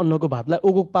 खाले अन्नको भातलाई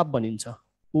ओगोक पाप भनिन्छ।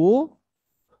 ओ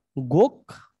गोक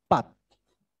पाप।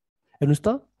 हेर्नुहोस्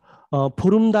त,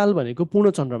 फुरुम दाल भनेको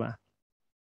पूर्ण चन्द्रमा।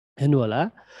 हेर्नु होला,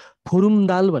 फुरुम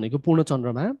दाल भनेको पूर्ण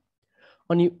चन्द्रमा,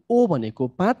 अनि ओ भनेको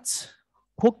 5,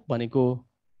 खोक भनेको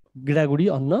गिडागुडी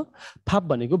अन्न, फाप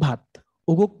भनेको भात,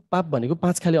 ओगोक पाप भनेको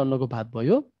 5 खाले अन्नको भात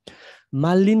भयो।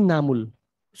 मालिन नामुल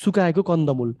सुकाएको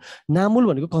कन्दमूल। नामुल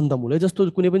भनेको कन्दमूल है,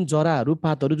 जस्तो कुनै पनि जराहरू,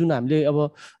 पातहरू जुन हामीले अब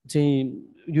चाहिँ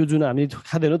यो जुन हामी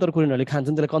खाँदैनौँ तर कोरियनहरूले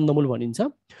खान्छन् त्यसलाई कन्दमूल भनिन्छ।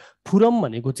 फुरम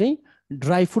भनेको चाहिँ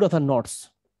ड्राई फ्रुट अथवा नट्स।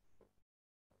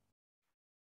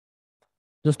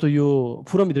 जस्तो यो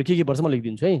फुरमभित्र के पर्छ म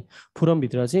लेखिदिन्छु है।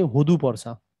 फुरमभित्र चाहिँ होदु पर्छ,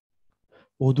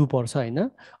 होदु पर्छ होइन,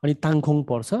 अनि ताङखोङ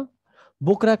पर्छ।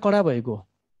 बोक्रा कडा भएको,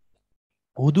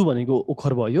 होदु भनेको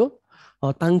ओखर भयो,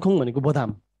 ताङखोङ भनेको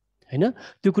बदाम होइन,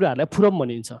 त्यो कुराहरूलाई फुरम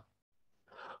भनिन्छ।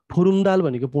 फुरुम दाल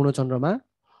भनेको पूर्ण चन्द्रमा,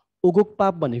 ओगोक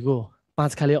पाप भनेको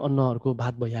पाँच खाले अन्नहरूको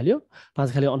भात भइहाल्यो, पाँच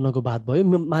खाले अन्नको भात भयो,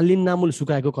 मालिन नामुल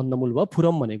सुकाएको कन्दमुल भयो,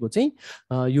 फुरम भनेको चाहिँ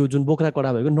यो जुन बोक्रा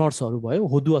कडा भएको नट्सहरू भयो,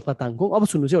 होदु अथवा ताङको। अब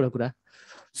सुन्नुहोस् एउटा कुरा,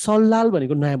 सल्लाल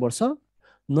भनेको नयाँ वर्ष,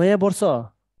 नयाँ वर्ष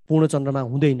पूर्ण चन्द्रमा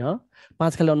हुँदैन,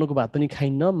 पाँच खाले अन्नको भात पनि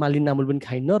खाइन्न, मालिन नामुल पनि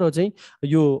खाइन्न, र चाहिँ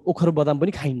यो ओखर बदाम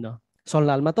पनि खाइन्न।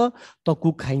 सल्लालमा त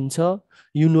तकुक खाइन्छ,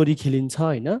 युनोरी खेलिन्छ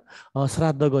होइन,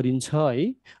 श्राद्ध गरिन्छ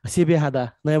है, सेबे हादा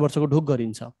नयाँ वर्षको ढोक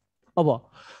गरिन्छ। अब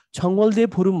छङ्गलदेव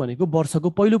फुरुम भनेको वर्षको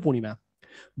पहिलो पूर्णिमा,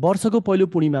 वर्षको पहिलो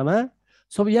पूर्णिमामा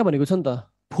सब यहाँ भनेको छ नि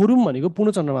त, फुरुम भनेको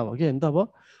पूर्ण चन्द्रमा भयो कि होइन त।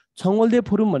 अब छङ्गलदेव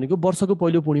फुरुम भनेको वर्षको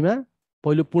पहिलो पूर्णिमा,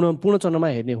 पहिलो पूर्ण चन्द्रमा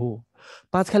हेर्ने हो,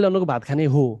 पाँच खाले अन्नको भात खाने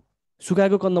हो,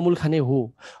 सुकाएको कन्दमूल खाने हो,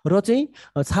 र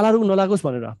चाहिँ छाला रोग नलागोस्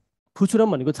भनेर। फुसुरम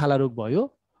भनेको छाला रोग भयो,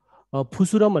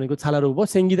 फुसुरम भनेको छाला रोग भयो,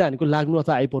 सेङ्गिदा भनेको लाग्नु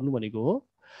अथवा आइपर्नु भनेको हो।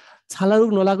 छाला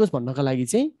रोग नलागोस् भन्नका लागि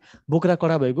चाहिँ बोक्रा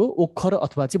कडा भएको ओखर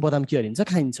अथवा चाहिँ बदाम के गरिन्छ,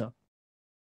 खाइन्छ।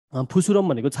 फुसुरम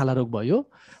भनेको छाला रोग भयो,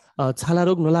 छाला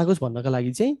रोग नलागोस् भन्नका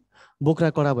लागि चाहिँ बोक्रा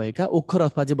कडा भएका ओखर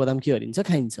अथवा चाहिँ बदाम के गरिन्छ,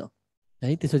 खाइन्छ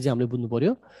है। त्यसपछि हामीले बुझ्नु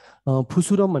पर्यो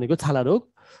फुसुरम भनेको छाला रोग,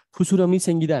 फुसुरमी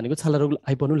सेङ्गिदा भनेको छाला रोग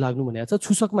आइपर्नु लाग्नु भनेको छ।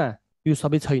 छुसकमा यो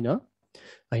सबै छैन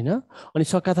होइन। अनि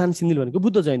सकाथान सिन्दिल भनेको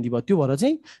बुद्ध जयन्ती भयो, त्यो भएर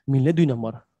चाहिँ मिल्ने 2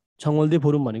 नम्बर। छङ्गलदेव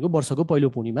फुरुम भनेको वर्षको पहिलो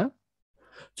पूर्णिमा,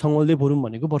 छङ्गलदेव फुरुम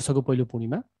भनेको वर्षको पहिलो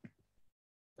पूर्णिमा।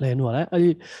 ल हेर्नु होला,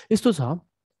 अहिले यस्तो छ,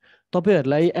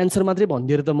 तपाईँहरूलाई एन्सर मात्रै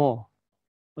भनिदिएर त म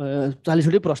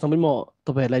 40वटै प्रश्न पनि म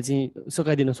तपाईँहरूलाई चाहिँ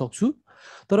सकाइदिन सक्छु,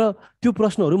 तर त्यो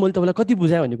प्रश्नहरू मैले तपाईँलाई कति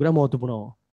बुझाएँ भन्ने कुरा महत्त्वपूर्ण हो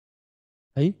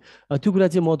है। त्यो कुरा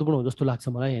चाहिँ महत्त्वपूर्ण हो जस्तो लाग्छ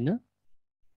मलाई होइन।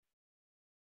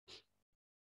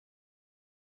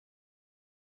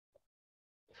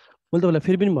 मैले तपाईँलाई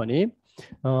फेरि पनि भने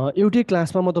एउटै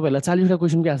क्लासमा म तपाईँहरूलाई 40वटा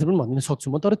क्वेसनको एन्सर पनि भनिदिन सक्छु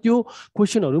म, तर त्यो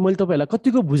क्वेसनहरू मैले तपाईँहरूलाई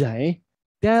कतिको बुझाएँ,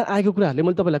 त्यहाँ आएको कुराहरूले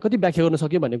मैले तपाईँलाई कति व्याख्या गर्न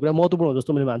सकेँ भन्ने कुरा महत्त्वपूर्ण हो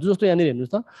जस्तो मैले मान्छु। जस्तो यहाँनिर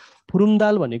हेर्नुहोस् त,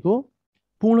 फुरुमदाल भनेको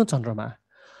पूर्ण चन्द्रमा,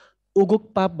 ओगोक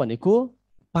पाप भनेको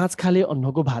पाँच खाले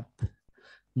अन्नको भात,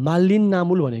 मालिन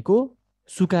नामुल भनेको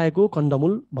सुकाएको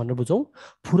कन्दमुल भनेर बुझौँ,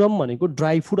 फुरम भनेको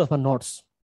ड्राई फुड अथवा नट्स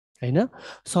होइन,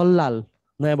 सल्लाल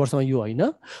नयाँ वर्षमा यो होइन।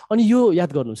 अनि यो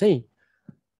याद गर्नुहोस् है,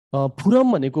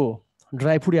 फुरम भनेको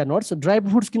ड्राई फुड या नट्स, ड्राई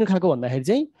फ्रुट्स किन खाएको भन्दाखेरि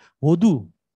चाहिँ होदु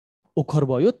ओखर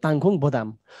भयो, ताङखोङ बदाम,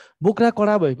 बोक्रा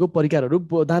कडा भएको परिकारहरू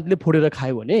दाँतले फोडेर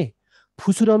खायो भने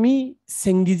फुसुरमी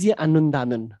सेङ्गिजी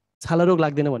आनन्दानन, छाला रोग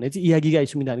लाग्दैन भने चाहिँ इयागिगा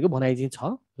इसुमिदानको भनाइ चाहिँ छ।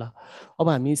 ल अब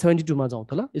हामी 72मा जाउँ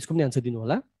त, ल यसको पनि एन्सर दिनु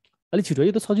होला, अलिक छिटो,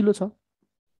 यो त सजिलो छ,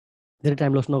 धेरै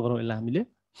टाइम लस नगरौँ यसलाई हामीले।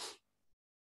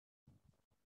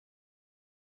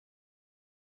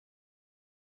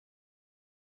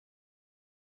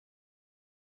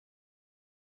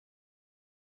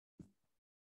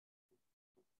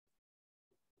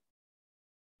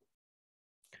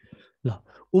 ल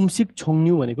उम्सिक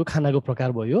छोङ्न्यु भनेको खानाको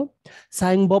प्रकार भयो,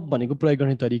 साङबब भनेको प्रयोग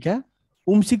गर्ने तरिका,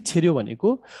 उम्सिक छेर्यो भनेको,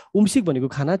 उम्सिक भनेको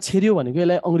खाना, छेर्यो भनेको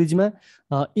यसलाई अङ्ग्रेजीमा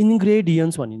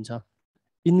इन्ग्रेडियन्ट्स भनिन्छ,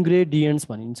 इन्ग्रेडियन्ट्स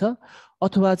भनिन्छ,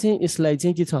 अथवा चाहिँ यसलाई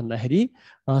चाहिँ के छ भन्दाखेरि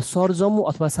सरजम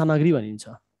अथवा सामग्री भनिन्छ,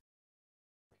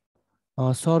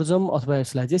 सरजम अथवा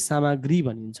यसलाई चाहिँ सामग्री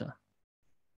भनिन्छ,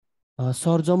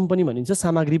 सरजम पनि भनिन्छ,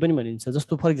 सामग्री पनि भनिन्छ।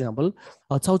 जस्तो फर इक्जाम्पल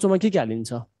चाउचाउमा के हालिन्छ,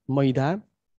 मैदा,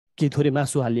 केही थोरै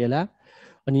मासु हालिएला,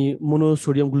 अनि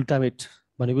मोनोसोडियम ग्लुटामेट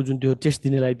भनेको जुन त्यो टेस्ट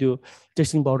दिनेलाई त्यो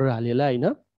टेस्टिङ पाउडर हालिएला होइन,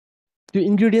 त्यो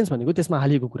इन्ग्रेडियन्ट्स भनेको त्यसमा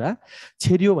हालिएको कुरा।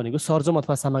 छेरियो भनेको सरजम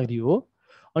अथवा सामग्री हो।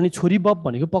 अनि छोरी बब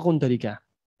भनेको पकाउने तरिका,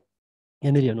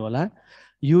 यहाँनिर हेर्नु होला,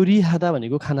 योरी हादा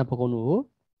भनेको खाना पकाउनु हो,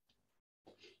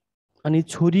 अनि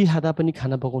छोरी हादा पनि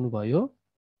खाना पकाउनु भयो,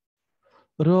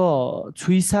 र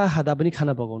छुइसा हादा पनि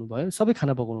खाना पकाउनु भयो, सबै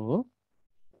खाना पकाउनु हो।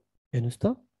 हेर्नुहोस्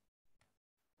त,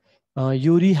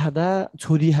 योरी हादा,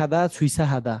 छोरी हादा, छुइसा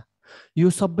हादा, यो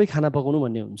सबै खाना पकाउनु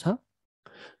भन्ने हुन्छ।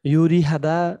 योरी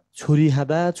हादा, छोरी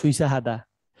हादा, छुइसा हादा,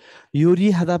 योरी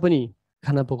हादा पनि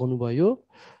खाना पकाउनु भयो,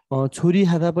 छोरी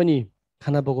हादा पनि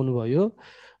खाना पकाउनु भयो,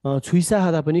 छुइसा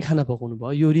हादा पनि खाना पकाउनु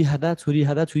भयो। योरी हादा, छोरी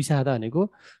हादा, छुइसा हादा भनेको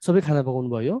सबै खाना पकाउनु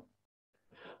भयो।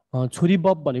 छोरी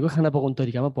बब भनेको खाना पकाउने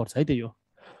तरिकामा पर्छ है, त्यही हो।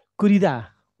 कुरिदा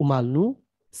उमाल्नु,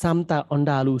 साम्ता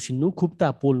अन्डा आलु उसिन्नु, खुप्ता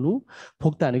पोल्नु,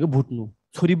 फोक्ता भनेको भुट्नु,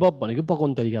 छोरी बब भनेको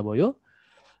पकाउने तरिका भयो।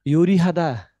 योरी हादा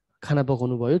खाना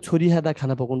पकाउनु भयो, छोरी हादा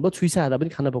खाना पकाउनु भयो, छुइसा हादा पनि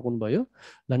खाना पकाउनु भयो।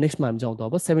 ल नेक्स्टमा हामी जाउँ त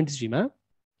अब 73मा।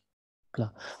 ल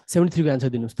 73को एन्सर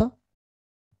दिनुहोस् त,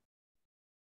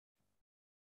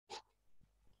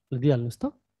 दिइहाल्नुहोस्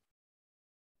त।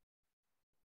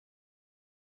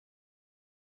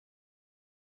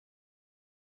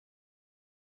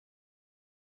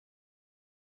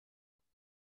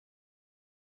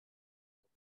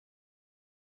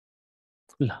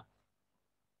 ल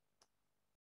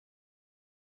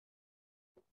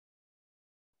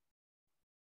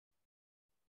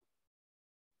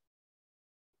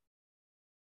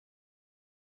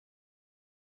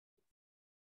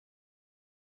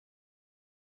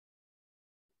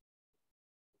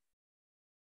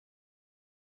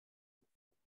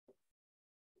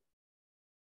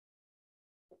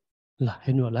ल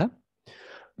हेर्नु होला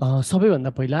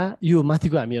सबैभन्दा पहिला यो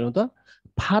माथिको हामी हेरौँ त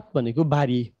फात भनेको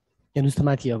बारी हेर्नुहोस् त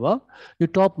माथि अब यो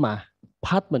टपमा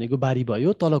फात भनेको बारी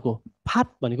भयो तलको फात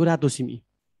भनेको रातो सिमी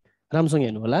राम्रोसँग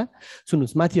हेर्नु होला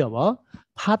सुन्नुहोस् माथि अब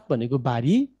फात भनेको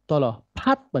बारी तल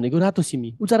फात भनेको रातो सिमी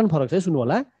उच्चारण फरक छ है सुन्नु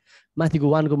होला माथिको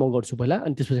वानको म गर्छु पहिला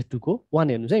अनि त्यसपछि टूको वान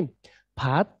हेर्नुहोस् है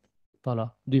फात तल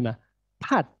दुईमा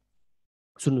फात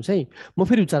सुन्नुहोस् है म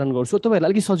फेरि उच्चारण गर्छु तपाईँहरूलाई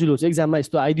अलिकति सजिलो होस् एक्जाममा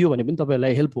यस्तो आइदियो भने पनि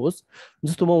तपाईँहरूलाई हेल्प होस्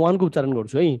जस्तो म वानको उच्चारण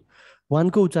गर्छु है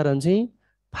वानको उच्चारण चाहिँ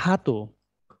फात हो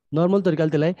नर्मल तरिकाले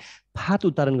त्यसलाई फात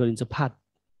उच्चारण गरिन्छ फात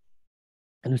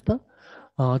हेर्नुहोस् त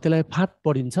त्यसलाई फात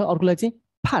पढिन्छ अर्कोलाई चाहिँ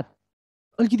फात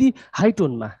अलिकति हाई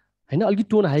टोनमा होइन अलिकति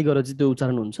टोन हाई गरेर चाहिँ त्यो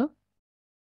उच्चारण हुन्छ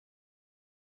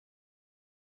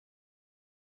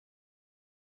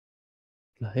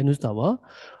हेर्नुहोस् त अब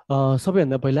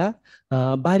सबैभन्दा पहिला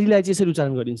बारीलाई चाहिँ यसरी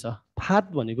उच्चारण गरिन्छ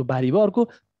फात भनेको बारी भयो अर्को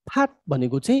फात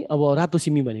भनेको चाहिँ अब रातो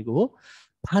सिमी भनेको हो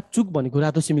फातचुक भनेको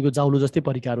रातो सिमीको जाउलो जस्तै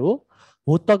परिकार हो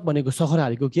होतक भनेको सखर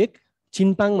हालेको केक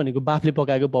चिन्पाङ भनेको बाफले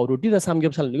पकाएको पाउरोटी र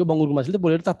सामगेप्साल भनेको बङ्गुरको मासुले त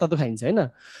बोलेर तातो खाइन्छ होइन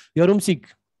यरुमसिक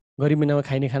गरिब महिनामा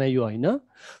खाइने खाना यो होइन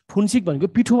फुन्सिक भनेको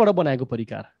पिठोबाट बनाएको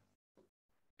परिकार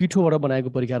पिठोबाट बनाएको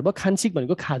परिकार भयो खान्सिक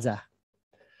भनेको खाजा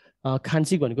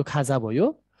खान्सिक भनेको खाजा भयो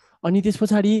अनि त्यस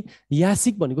पछाडि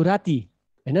यासिक भनेको राति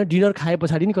होइन डिनर खाए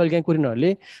पछाडि नि कहिलेकाहीँ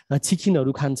कोरियनहरूले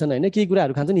चिकिनहरू खान्छन् होइन केही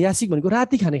कुराहरू खान्छन् यासिक भनेको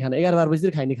राति खाने खाना 11-12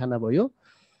 बजीतिर खाइने खाना भयो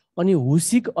अनि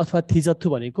हुसिक अथवा थिजत्थु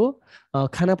भनेको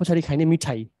खाना पछाडि खाइने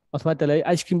मिठाई अथवा त्यसलाई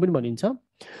आइसक्रिम पनि भनिन्छ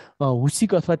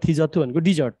हुसिक अथवा थिजत्थु भनेको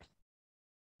डिजर्ट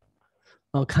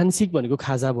खान्सिक भनेको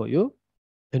खाजा भयो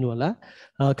हेर्नु होला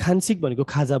खान्सिक भनेको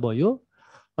खाजा भयो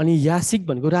अनि यासिक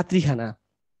भनेको रात्रि खाना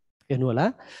हेर्नु होला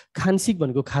खान्सिक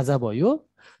भनेको खाजा भयो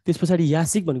त्यस पछाडि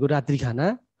यासिक भनेको रात्रि खाना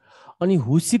अनि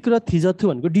हुसिक र थिजत्थु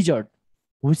भनेको डिजर्ट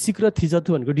हुसिक र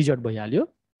थिजत्थु भनेको डिजर्ट भइहाल्यो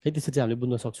है त्यसरी चाहिँ हामीले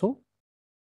बुझ्न सक्छौँ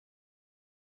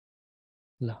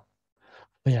ल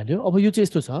भइहाल्यो अब यो चाहिँ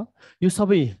यस्तो छ यो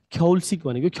सबै ख्यौलसिक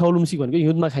भनेको ख्यौलुम्सिक भनेको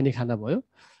हिउँदमा खाइने खाना भयो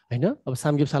होइन अब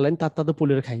सामगेप्सालाई पनि तातो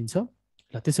पोलेर खाइन्छ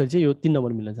ल त्यसरी चाहिँ यो 3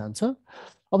 नम्बर मिल्न जान्छ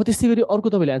अब त्यस्तै गरी अर्को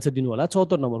तपाईँले एन्सर दिनु होला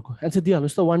 74 नम्बरको एन्सर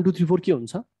दिइहाल्नुहोस् त 1 2 3 4 के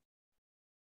हुन्छ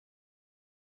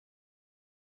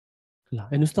ल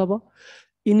हेर्नुहोस् त अब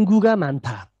इन्गुगा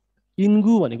मान्था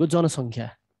इन्गु भनेको जनसङ्ख्या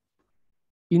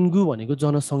इन्गु भनेको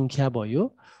जनसङ्ख्या भयो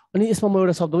अनि यसमा म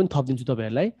एउटा शब्द पनि थपिदिन्छु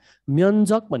तपाईँहरूलाई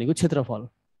व्यञ्जक भनेको क्षेत्रफल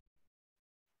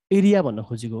एरिया भन्न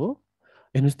खोजेको हो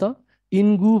हेर्नुहोस् त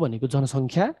इन्गु भनेको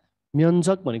जनसङ्ख्या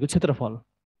व्यञ्जक भनेको क्षेत्रफल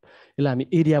यसलाई हामी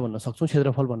एरिया भन्न सक्छौँ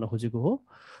क्षेत्रफल भन्न खोजेको हो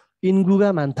इन्गुगा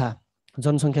मान्था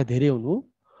जनसङ्ख्या धेरै हुनु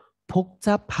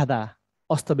फोक्चा फादा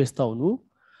अस्तव्यस्त हुनु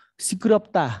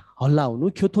सिकुरप्ता हल्ला हुनु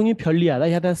ख्योथोङी फ्यालिहाल्दा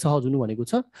यातायात सहज हुनु भनेको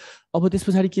छ अब त्यस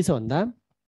पछाडि के छ भन्दा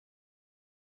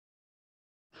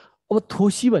अब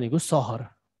थोसी भनेको सहर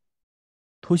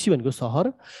थोसी भनेको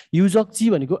सहर युजकची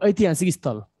भनेको ऐतिहासिक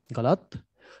स्थल गलत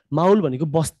माउल भनेको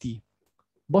बस्ती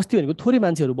बस्ती भनेको थोरै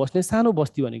मान्छेहरू बस्ने सानो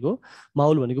बस्ती भनेको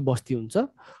माउल भनेको बस्ती हुन्छ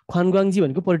ख्वानगाङजी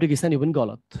भनेको पर्यटकीय स्थान यो पनि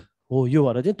गलत हो यो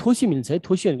भएर चाहिँ थोसी मिल्छ है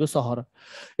थोसी भनेको सहर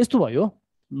यस्तो भयो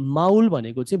माउल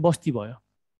भनेको चाहिँ बस्ती भयो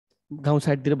गाउँ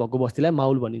साइडतिर भएको बस्तीलाई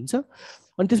माउल भनिन्छ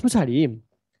अनि त्यस पछाडि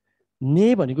ने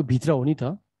भनेको भित्र हो नि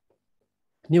त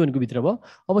ने भनेको भित्र भयो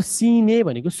अब सिने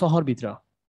भनेको सहरभित्र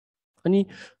अनि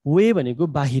वे भनेको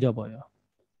बाहिर भयो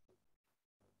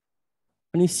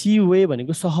अनि सी वे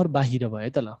भनेको सहर बाहिर भयो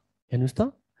है त ल हेर्नुहोस्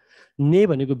त ने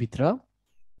भनेको भित्र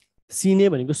सिने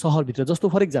भनेको सहरभित्र जस्तो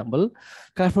फर इक्जाम्पल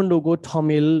काठमाडौँको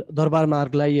ठमेल दरबार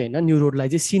मार्गलाई होइन न्यु रोडलाई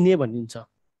चाहिँ सिने भनिन्छ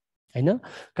होइन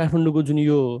काठमाडौँको जुन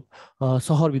यो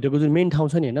सहरभित्रको जुन मेन ठाउँ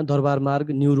छ नि होइन दरबार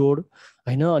मार्ग न्यु रोड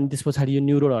होइन अनि त्यस पछाडि यो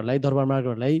न्यु रोडहरूलाई दरबार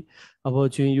मार्गहरूलाई अब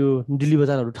चाहिँ यो दिल्ली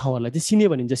बजारहरू ठाउँहरूलाई चाहिँ सिने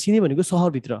भनिन्छ सिने भनेको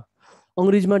सहरभित्र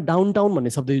अङ्ग्रेजीमा डाउन टाउन भन्ने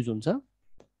शब्द युज हुन्छ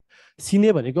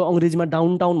सिने भनेको अङ्ग्रेजीमा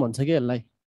डाउन टाउन भन्छ क्या यसलाई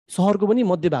सहरको पनि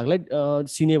मध्य भागलाई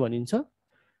सिने भनिन्छ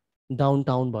डाउन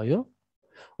टाउन भयो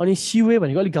अनि सिवे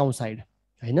भनेको अलिक गाउँ साइड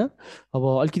होइन अब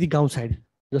अलिकति गाउँ साइड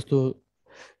जस्तो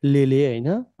लेले होइन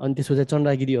अनि त्यस पछाडि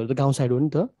चन्द्रागिरीहरू त गाउँ साइड हो नि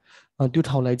त त्यो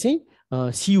ठाउँलाई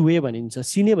चाहिँ सिवे भनिन्छ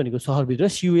सिने भनेको सहरभित्र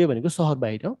सिवे भनेको सहर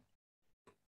बाहिर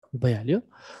भइहाल्यो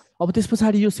अब त्यस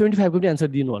पछाडि यो 75 को पनि एन्सर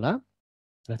दिनु होला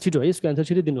छिटो है यसको एन्सर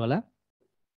छिटो दिनु होला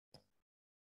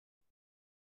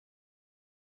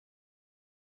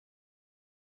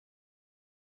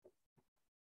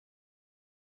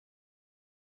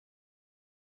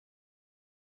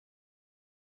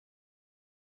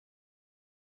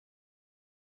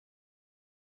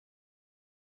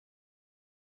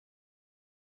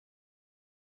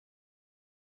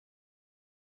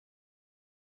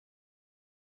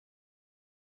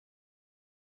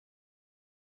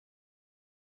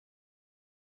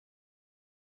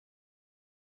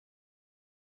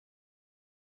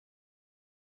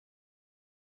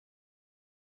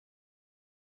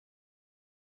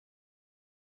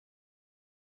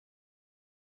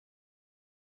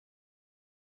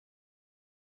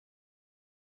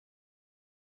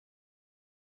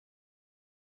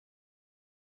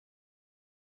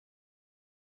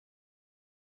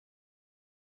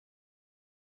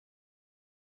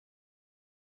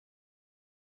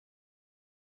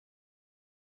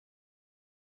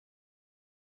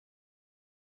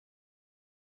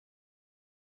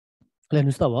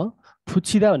हेर्नुहोस् त अब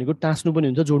फुच्चिदा भनेको टाँस्नु पनि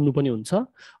हुन्छ जोड्नु पनि हुन्छ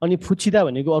अनि फुच्चिदा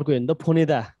भनेको अर्को हेर्नु त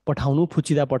फोनेदा पठाउनु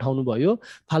फुच्चिदा पठाउनु भयो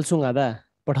फाल्सुङादा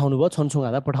पठाउनु भयो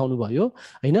छन्सुङादा पठाउनु भयो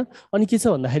होइन अनि के छ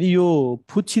भन्दाखेरि यो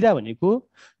फुच्चिदा भनेको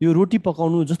यो रोटी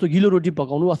पकाउनु जस्तो गिलो रोटी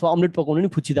पकाउनु अथवा अम्लेट पकाउनु नि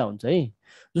फुच्चिदा हुन्छ है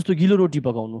जस्तो गिलो रोटी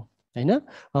पकाउनु होइन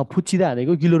फुच्चिदा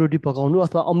भनेको गिलो रोटी पकाउनु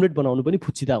अथवा अम्लेट बनाउनु पनि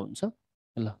फुच्चिदा हुन्छ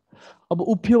ल अब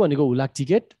उफ्यो भनेको हुलाक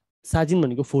टिकट साजिन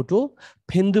भनेको फोटो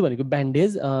फेन्दु भनेको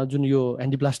ब्यान्डेज जुन यो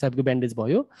ह्यान्डिप्लास्ट टाइपको ब्यान्डेज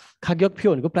भयो खाग्यक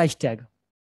फ्यो भनेको प्राइस ट्याग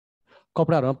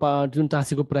कपडाहरूमा जुन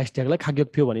टाँसेको प्राइस ट्यागलाई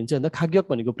खाग्यक फ्यो भनिन्छ अन्त खाग्यक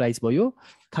भनेको प्राइस भयो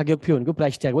खाग्यक फ्यो भनेको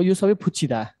प्राइस ट्याग भयो यो सबै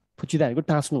फुच्चिदा फुच्चिदा भनेको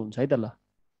टाँस्नु हुन्छ है त ल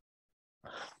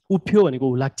उफ्यो भनेको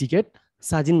हुलाक टिकट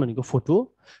साजिन भनेको फोटो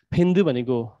फेन्दु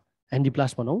भनेको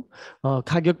ह्यान्डिप्लास्ट भनौँ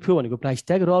खाग्यक फ्यो भनेको प्राइस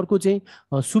ट्याग र अर्को चाहिँ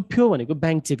सुफ्यो भनेको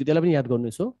ब्याङ्क चेक त्यसलाई पनि याद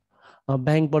गर्नुहोस् हो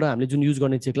ब्याङ्कबाट हामीले जुन युज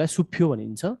गर्ने चेकलाई सुफ्यो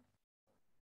भनिन्छ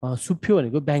सुफ्यो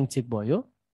भनेको ब्याङ्क चेक भयो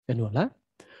हेर्नु होला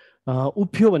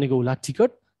उफ्यो भनेको हुलाक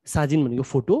टिकट साजिन भनेको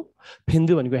फोटो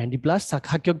फेन्दु भनेको ह्यान्डिप्लास्ट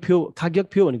खाग्यक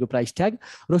फ्यो भनेको प्राइस ट्याग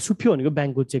र सुफ्यो भनेको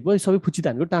ब्याङ्कको चेक भयो सबै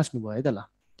फुच्चिदा भनेको टाँस्नु भयो है त ल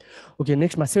ओके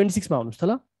नेक्स्टमा 76मा आउनुहोस् त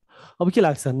ल अब के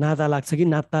लाग्छ नादा लाग्छ कि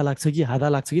नाता लाग्छ कि हादा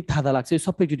लाग्छ कि थादा लाग्छ यो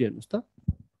सबै एकचोटि हेर्नुहोस् त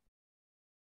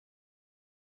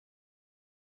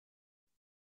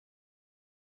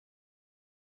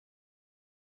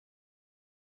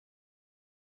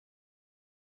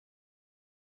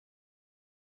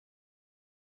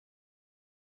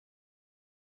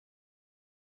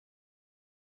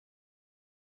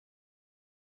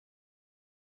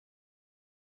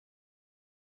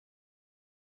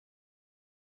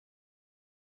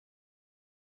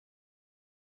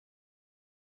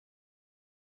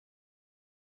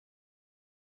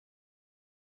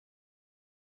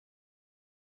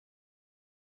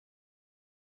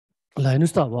ल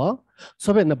हेर्नुहोस् त अब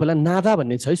सबैभन्दा पहिला नादा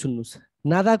भन्ने छ है सुन्नुहोस्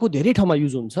नादाको धेरै ठाउँमा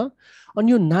युज हुन्छ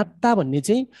अनि यो नाता भन्ने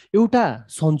चाहिँ एउटा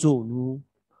सन्चो हुनु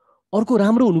अर्को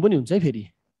राम्रो हुनु पनि हुन्छ है फेरि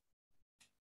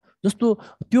जस्तो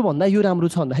त्यो भन्दा यो राम्रो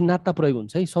छ भन्दाखेरि नाता प्रयोग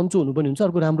हुन्छ है सन्चो हुनु पनि हुन्छ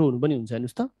अर्को राम्रो हुनु पनि हुन्छ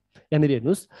हेर्नुहोस् त यहाँनिर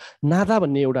हेर्नुहोस् नादा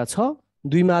भन्ने एउटा छ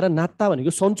दुईमा र नाता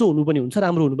भनेको सन्चो हुनु पनि हुन्छ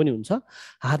राम्रो हुनु पनि हुन्छ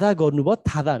हादा गर्नुभयो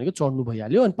थादा भनेको चढ्नु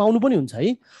भइहाल्यो अनि पाउनु पनि हुन्छ है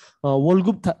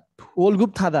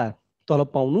वलगुप थादा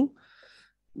तलब पाउनु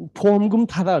फोमगुम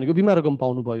थादा भनेको बिमार रकम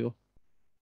पाउनु भयो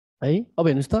है अब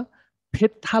हेर्नुहोस् त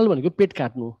फेदथाल भनेको पेट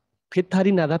काट्नु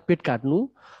फेदथारी नादा पेट काट्नु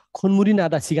खोनमुरी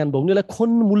नादा सिगान बग्नु यसलाई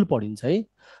खोनमूल पढिन्छ है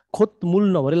खोतमूल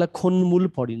नभएर यसलाई खोनमूल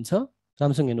पढिन्छ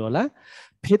राम्रोसँग हेर्नु होला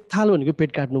फेदथाल भनेको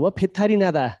पेट काट्नु भयो फेदथारी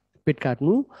नादा पेट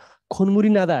काट्नु खोनमुरी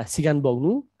नादा सिगान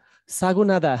बग्नु सागो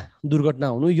नादा दुर्घटना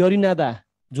हुनु यरी नादा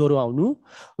ज्वरो आउनु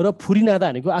र फुरी नादा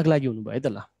भनेको आगलागी हुनु भयो है त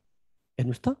ल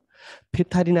हेर्नुहोस् त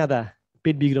फेदथारी नादा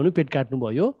पेट बिग्राउनु पेट काट्नु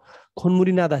भयो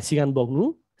खोनमुरी नादा सिगान बग्नु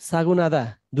सागो नादा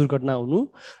दुर्घटना हुनु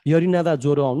यरी नादा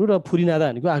ज्वरो आउनु र फुरी नादा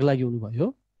भनेको आगलागी हुनु भयो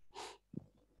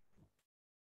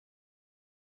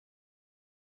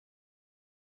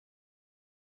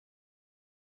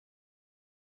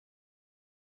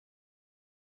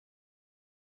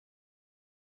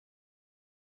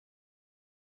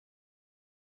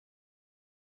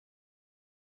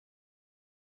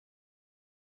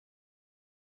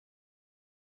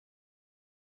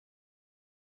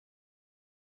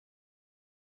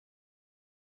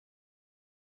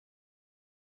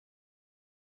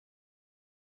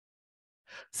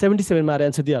 77 मा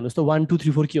एन्सर दिइहाल्नुहोस् त 1 2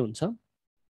 3 4 के हुन्छ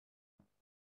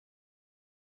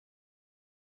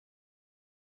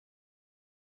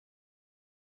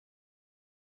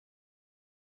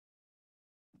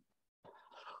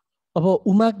अब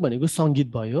उमाग भनेको संगीत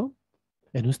भयो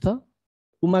हेर्नुहोस् त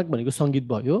उमाग भनेको संगीत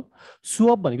भयो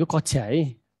सुअब भनेको कक्षा है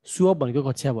सुअब भनेको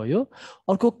कक्षा भयो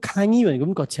अर्को खाङी भनेको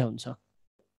पनि कक्षा हुन्छ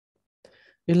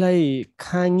यसलाई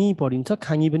खाङी पढिन्छ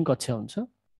खाङी पनि कक्षा हुन्छ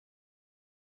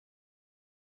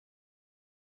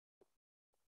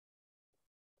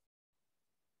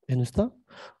हेर्नुहोस् त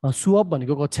सुअब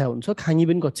भनेको कक्षा हुन्छ खाङी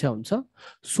पनि कक्षा हुन्छ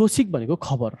सोसिक भनेको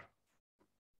खबर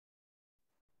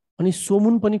अनि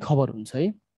सोमुन पनि खबर हुन्छ है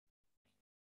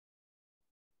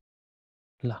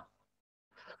ल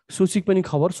सोसिक पनि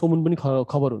खबर सोमुन पनि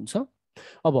खबर हुन्छ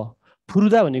अब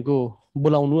फुरुदा भनेको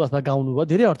बोलाउनु अथवा गाउनु भयो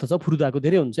धेरै अर्थ छ फुरुदाको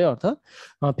धेरै हुन्छ है अर्थ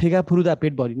फेगा फुरुदा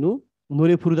पेट भरिनु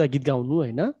मोरे फुरुदा गीत गाउनु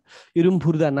होइन इरुम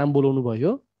फुरुदा नाम बोलाउनु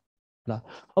भयो ल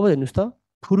अब हेर्नुहोस् त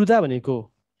फुरुदा भनेको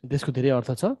त्यसको धेरै अर्थ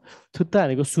छ थुत्ता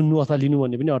भनेको सुन्नु अथवा लिनु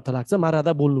भन्ने पनि अर्थ लाग्छ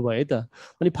मारादा बोल्नु भयो है त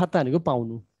अनि फात्ता भनेको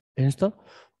पाउनु हेर्नुहोस् त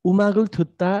उमागुल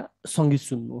थुत्ता सङ्गीत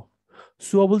सुन्नु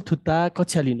सुअबुल थुत्ता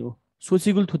कक्षा लिनु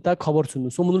सोचिगुल थुत्ता खबर सुन्नु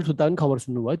सोमुदुल थुत्ता पनि खबर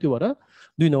सुन्नु भयो त्यो भएर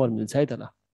 2 नम्बर मिल्छ है त ल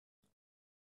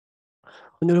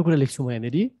अनि एउटा कुरा लेख्छु म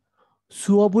यहाँनिर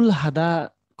सुअबुल हादा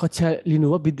कक्षा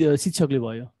लिनुभयो शिक्षकले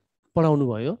भयो पढाउनु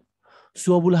भयो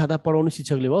सुअबुल हादा पढाउनु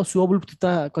शिक्षकले भयो, सुअबुल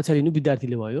थुत्ता कक्षा लिनु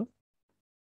विद्यार्थीले भयो।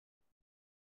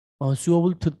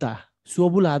 सुअबुल थुत्ता,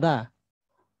 सुअबुल हादा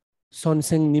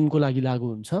सनसेङ निमको लागि लागू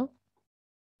हुन्छ,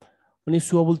 अनि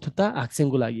सुअबुल थुत्ता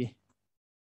हाक्सेङको लागि।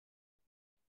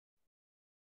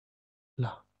 ल,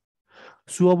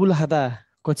 सुअबुल हादा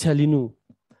कक्षा लिनु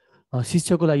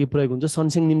शिक्षकको लागि प्रयोग हुन्छ,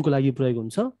 सनसेङ निमको लागि प्रयोग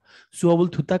हुन्छ। सुअबुल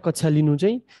थुत्ता कक्षा लिनु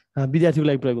चाहिँ विद्यार्थीको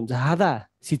लागि प्रयोग हुन्छ। हादा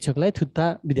शिक्षकलाई, थुत्ता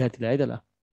विद्यार्थीलाई है त। ल,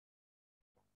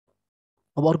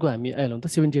 अब अर्को हामी आइहालौँ त,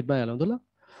 78 मा आइहालौँ त। ल,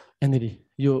 यहाँनिर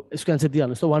यो यसको एन्सर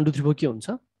दिइहाल्नुहोस् त, 1 2 3 4 के हुन्छ?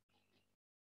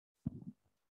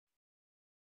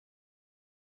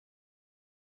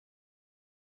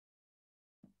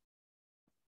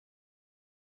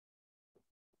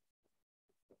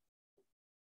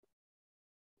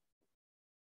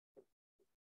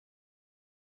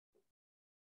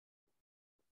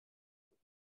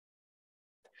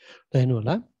 हेर्नु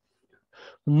होला,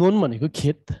 नोन भनेको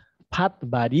खेत, फात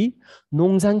बारी,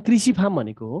 नोङजाङ कृषि फार्म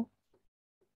भनेको हो।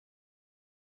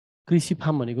 कृषि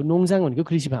फार्म भनेको नोङजाङ भनेको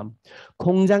कृषि फार्म,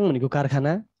 खोङजाङ भनेको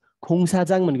कारखाना,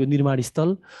 खोङसाजाङ भनेको निर्माण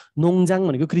स्थल, नोङजाङ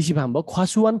भनेको कृषि फार्म भयो।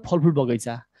 खसुवान फलफुल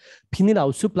बगैँचा, फिनिल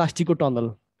हाउस प्लास्टिकको टनल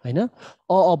होइन,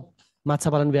 अब माछा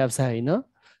पालन व्यवसाय होइन,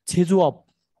 छेजु अप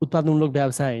उत्पादनमूलक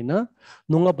व्यवसाय होइन,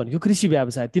 नोङअप भनेको कृषि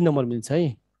व्यवसाय। 3 नम्बर मिल्छ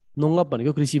है, नोङअप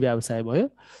भनेको कृषि व्यवसाय भयो,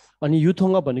 अनि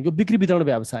युथोङअप भनेको बिक्री वितरण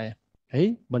व्यवसाय है,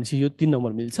 भनेपछि यो 3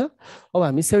 नम्बर मिल्छ। अब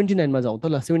हामी 79 मा जाउँ त।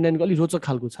 ल, 79 को अलिक रोचक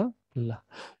खालको छ। ल,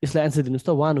 यसलाई एन्सर दिनुहोस् त,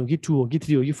 1 हो कि 2 हो कि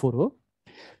 3 हो कि 4 हो?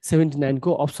 79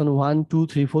 को अप्सन 1 2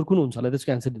 3 4 कुन हुन्छ होला,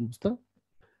 त्यसको एन्सर दिनुहोस् त।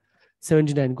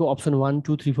 79 को अप्सन 1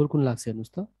 2 3 4 कुन लाग्छ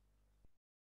हेर्नुहोस् त।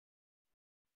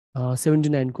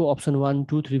 79 को अप्सन 1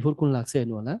 2 3 4 कुन लाग्छ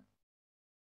हेर्नु होला।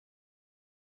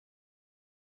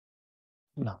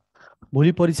 ल,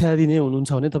 भोलि परीक्षा दिने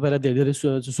हुनुहुन्छ भने तपाईँलाई धेरै धेरै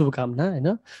शुभकामना होइन,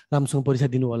 राम्रोसँग परीक्षा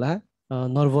दिनु होला।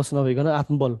 नर्भस नभइकन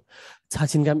आत्मबल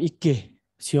छाछिनकाम इक्के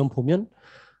सियम फोमियन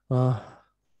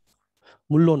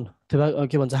मुल्लोन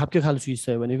के भन्छ हाप्के खाल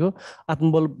सुइस भनेको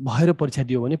आत्मबल भएर परीक्षा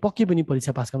दियो भने पक्कै पनि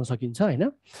परीक्षा पास गर्न सकिन्छ होइन।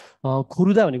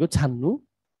 खुरुदा भनेको छान्नु,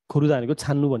 खुरुदा भनेको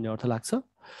छान्नु भन्ने अर्थ लाग्छ,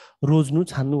 रोज्नु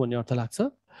छान्नु भन्ने अर्थ लाग्छ।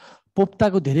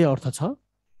 पोप्ताको धेरै अर्थ छ,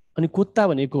 अनि कोत्ता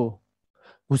भनेको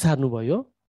घुसार्नु भयो,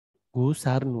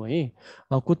 घुसार्नु है,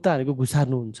 कुत्ता भनेको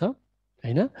घुसार्नु हुन्छ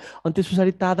होइन। अनि त्यस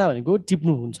पछाडि तादा भनेको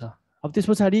टिप्नु हुन्छ। अब त्यस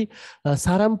पछाडि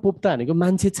साराम पोप्ता भनेको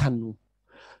मान्छे छान्नु,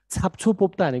 छाप्छो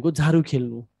पोप्ता भनेको झाडु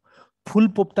खेल्नु, फुल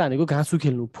पोप्ता भनेको घाँसु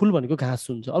खेल्नु, फुल भनेको घाँस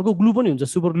हुन्छ। अर्को ग्लु पनि हुन्छ,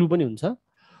 सुपर ग्लु पनि हुन्छ।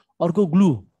 अर्को ग्लु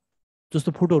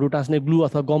जस्तो फोटोहरू टाँस्ने ग्लु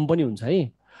अथवा गम पनि हुन्छ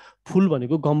है। फुल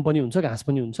भनेको गम पनि हुन्छ, घाँस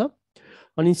पनि हुन्छ।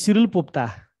 अनि सिरुल पोप्ता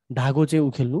धागो चाहिँ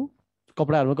उखेल्नु,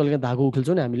 कपडाहरूमा कहिले धागो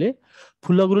उखेल्छौँ नि हामीले।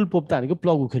 फुलगुरुल पोप्ता भनेको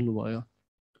प्लग उखेल्नु भयो,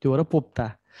 त्यो भएर पोप्ता।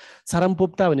 साराम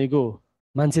पोप्ता भनेको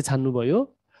मान्छे छान्नु भयो।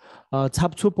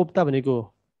 छाप्छो पोप्ता भनेको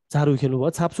झाडु खेल्नु भयो,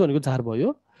 छाप्छो भनेको झार भयो,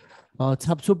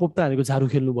 छाप्छो पोप्ता भनेको झाडु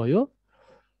खेल्नु भयो।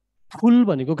 फुल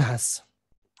भनेको घाँस,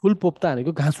 फुल पोप्ता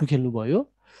भनेको घाँस उखेल्नु भयो,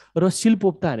 र सिल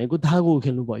पोप्ता भनेको धागो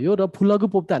उखेल्नु भयो, र फुलगु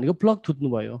पोप्ता भनेको प्लग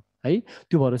थुत्नु भयो है।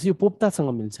 त्यो भएर चाहिँ यो पोप्तासँग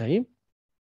मिल्छ है।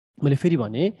 मैले फेरि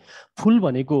भने, फुल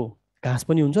भनेको घाँस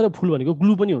पनि हुन्छ र फुल भनेको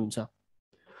ग्लु पनि हुन्छ,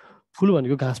 फुल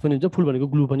भनेको घाँस पनि हुन्छ, फुल भनेको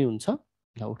ग्लु पनि हुन्छ।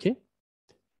 ल, ओके।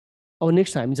 अब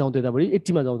नेक्स्ट हामी जाउँ त यतापट्टि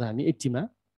 80 मा जाउँ त हामी। 80 मा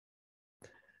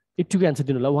 80 को एन्सर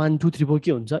दिनु होला। 1 2 3 4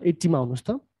 के हुन्छ? 80 मा आउनुहोस्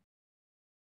त।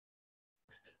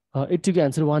 80 को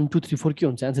एन्सर 1 2 3 4 के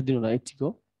हुन्छ? एन्सर दिनु होला 80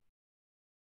 को।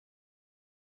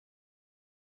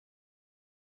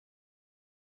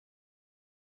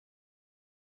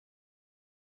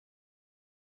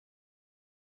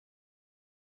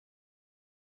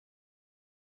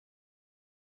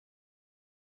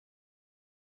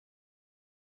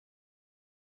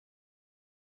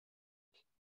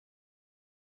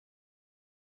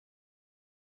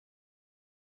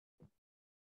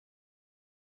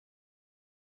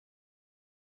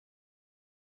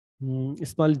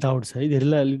 यसमा अलिक डाउट छ है,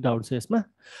 धेरैलाई अलिक डाउट छ यसमा।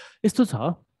 यस्तो छ,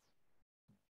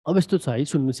 अब यस्तो छ है,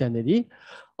 सुन्नुहोस् यहाँनिर।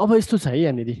 अब यस्तो छ है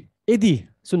यहाँनिर, यदि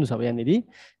सुन्नुहोस् अब यहाँनिर,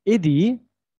 यदि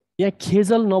यहाँ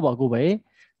खेजल नभएको भए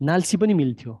नाल्सी पनि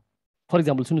मिल्थ्यो। फर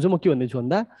इक्जाम्पल सुन्नुहोस्, म के भन्दैछु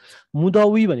भन्दा,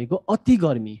 मुदौई भनेको अति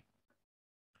गर्मी,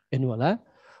 हेर्नु होला,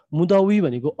 मुदौई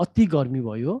भनेको अति गर्मी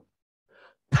भयो।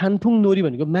 थानफुङ नोरी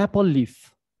भनेको म्यापल लिफ,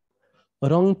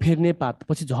 रङ फेर्ने पात,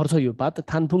 पछि झर्छ यो पात।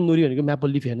 थानफुङ नोरी भनेको म्यापल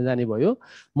लिफ हेर्न जाने भयो।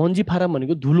 मन्जी फारम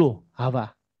भनेको धुलो हावा,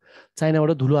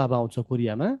 चाइनाबाट धुलो हावा आउँछ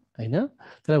कोरियामा होइन,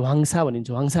 त्यसलाई वाङसा भनिन्छ।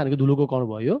 वाङसा भनेको धुलोको कण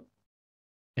भयो,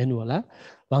 हेर्नु होला,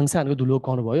 वाङसा भनेको धुलोको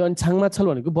कण भयो। अनि छाङमा छल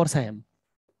भनेको वर्षायाम,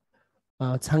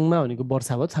 छाङमा भनेको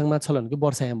वर्षा भयो, छाङमा छल भनेको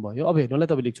वर्षायाम भयो। अब हेर्नु होला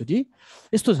तपाईँले एकचोटि,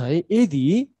 यस्तो छ है, यदि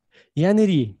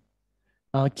यहाँनिर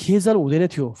खेजल हुँदैन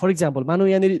थियो, फर इक्जाम्पल मानौ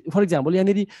यहाँनिर, फर इक्जाम्पल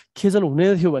यहाँनिर खेजल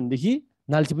हुँदैन थियो भनेदेखि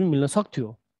नाल्ची पनि मिल्न सक्थ्यो।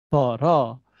 तर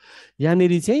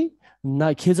यहाँनिर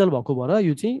चाहिँ खेजल भएको भएर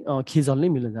यो चाहिँ खेजल नै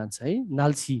मिल्न जान्छ है।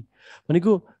 नाल्ची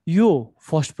भनेको यो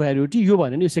फर्स्ट प्रायोरिटी, यो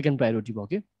भएन नि यो सेकेन्ड प्रायोरिटी भयो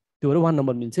कि, त्यो भएर 1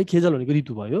 नम्बर मिल्छ। खेजल भनेको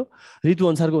ऋतु भयो, ऋतु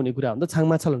अनुसारको हुने कुरा भन्दा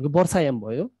छाङमा छल भनेको वर्षायाम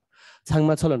भयो,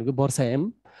 छाङमा छल भनेको वर्षायाम।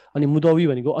 अनि मुदौवी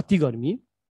भनेको अति गर्मी,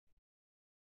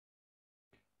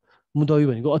 मुदौवी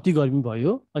भनेको अति गर्मी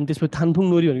भयो। अनि त्यसपछि थानफुङ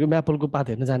नोरी भनेको म्यापलको पात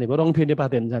हेर्न जाने भयो, रङ फेर्ने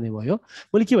पात हेर्न जाने भयो।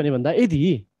 मैले के भने भन्दा यदि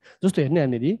जस्तो हेर्ने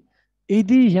यहाँनिर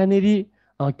यदि यहाँनिर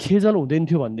खेजल हुँदैन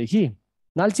थियो भनेदेखि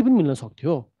नाल्ची पनि मिल्न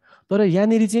सक्थ्यो। तर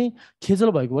यहाँनिर चाहिँ खेजल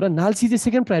भएको भएर नाल्ची चाहिँ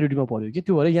सेकेन्ड प्रायोरिटीमा पर्यो कि,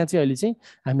 त्यो भएर यहाँ चाहिँ अहिले चाहिँ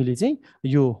हामीले चाहिँ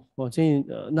यो चाहिँ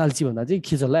नाल्ची भन्दा चाहिँ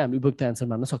खेजललाई हामी उपयुक्त एन्सर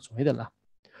मान्न सक्छौँ है त। ल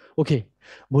ओके,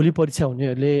 भोलि परीक्षा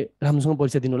हुनेहरूले राम्रोसँग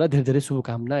परीक्षा दिनु होला, धेरै धेरै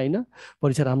शुभकामना होइन।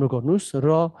 परीक्षा राम्रो गर्नुहोस् र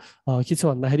के छ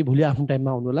भन्दाखेरि भोलि आफ्नो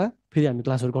टाइममा आउनु होला, फेरि हामी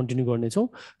क्लासहरू कन्टिन्यू गर्नेछौँ।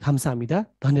 खामसामिदा,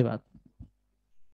 धन्यवाद।